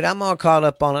 but I'm all caught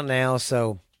up on it now,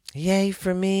 so yay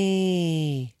for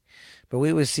me. But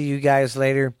we will see you guys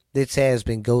later. This has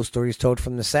been Ghost Stories Told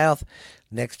from the South.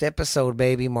 Next episode,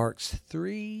 baby, marks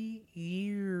 3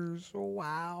 years.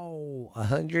 Wow.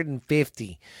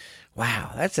 150.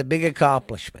 Wow, that's a big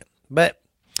accomplishment. But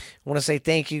I want to say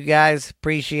thank you guys.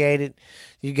 Appreciate it.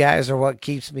 You guys are what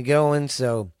keeps me going.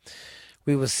 So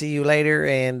we will see you later.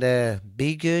 And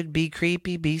be good, be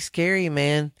creepy, be scary,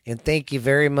 man. And thank you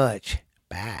very much.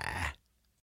 Bye.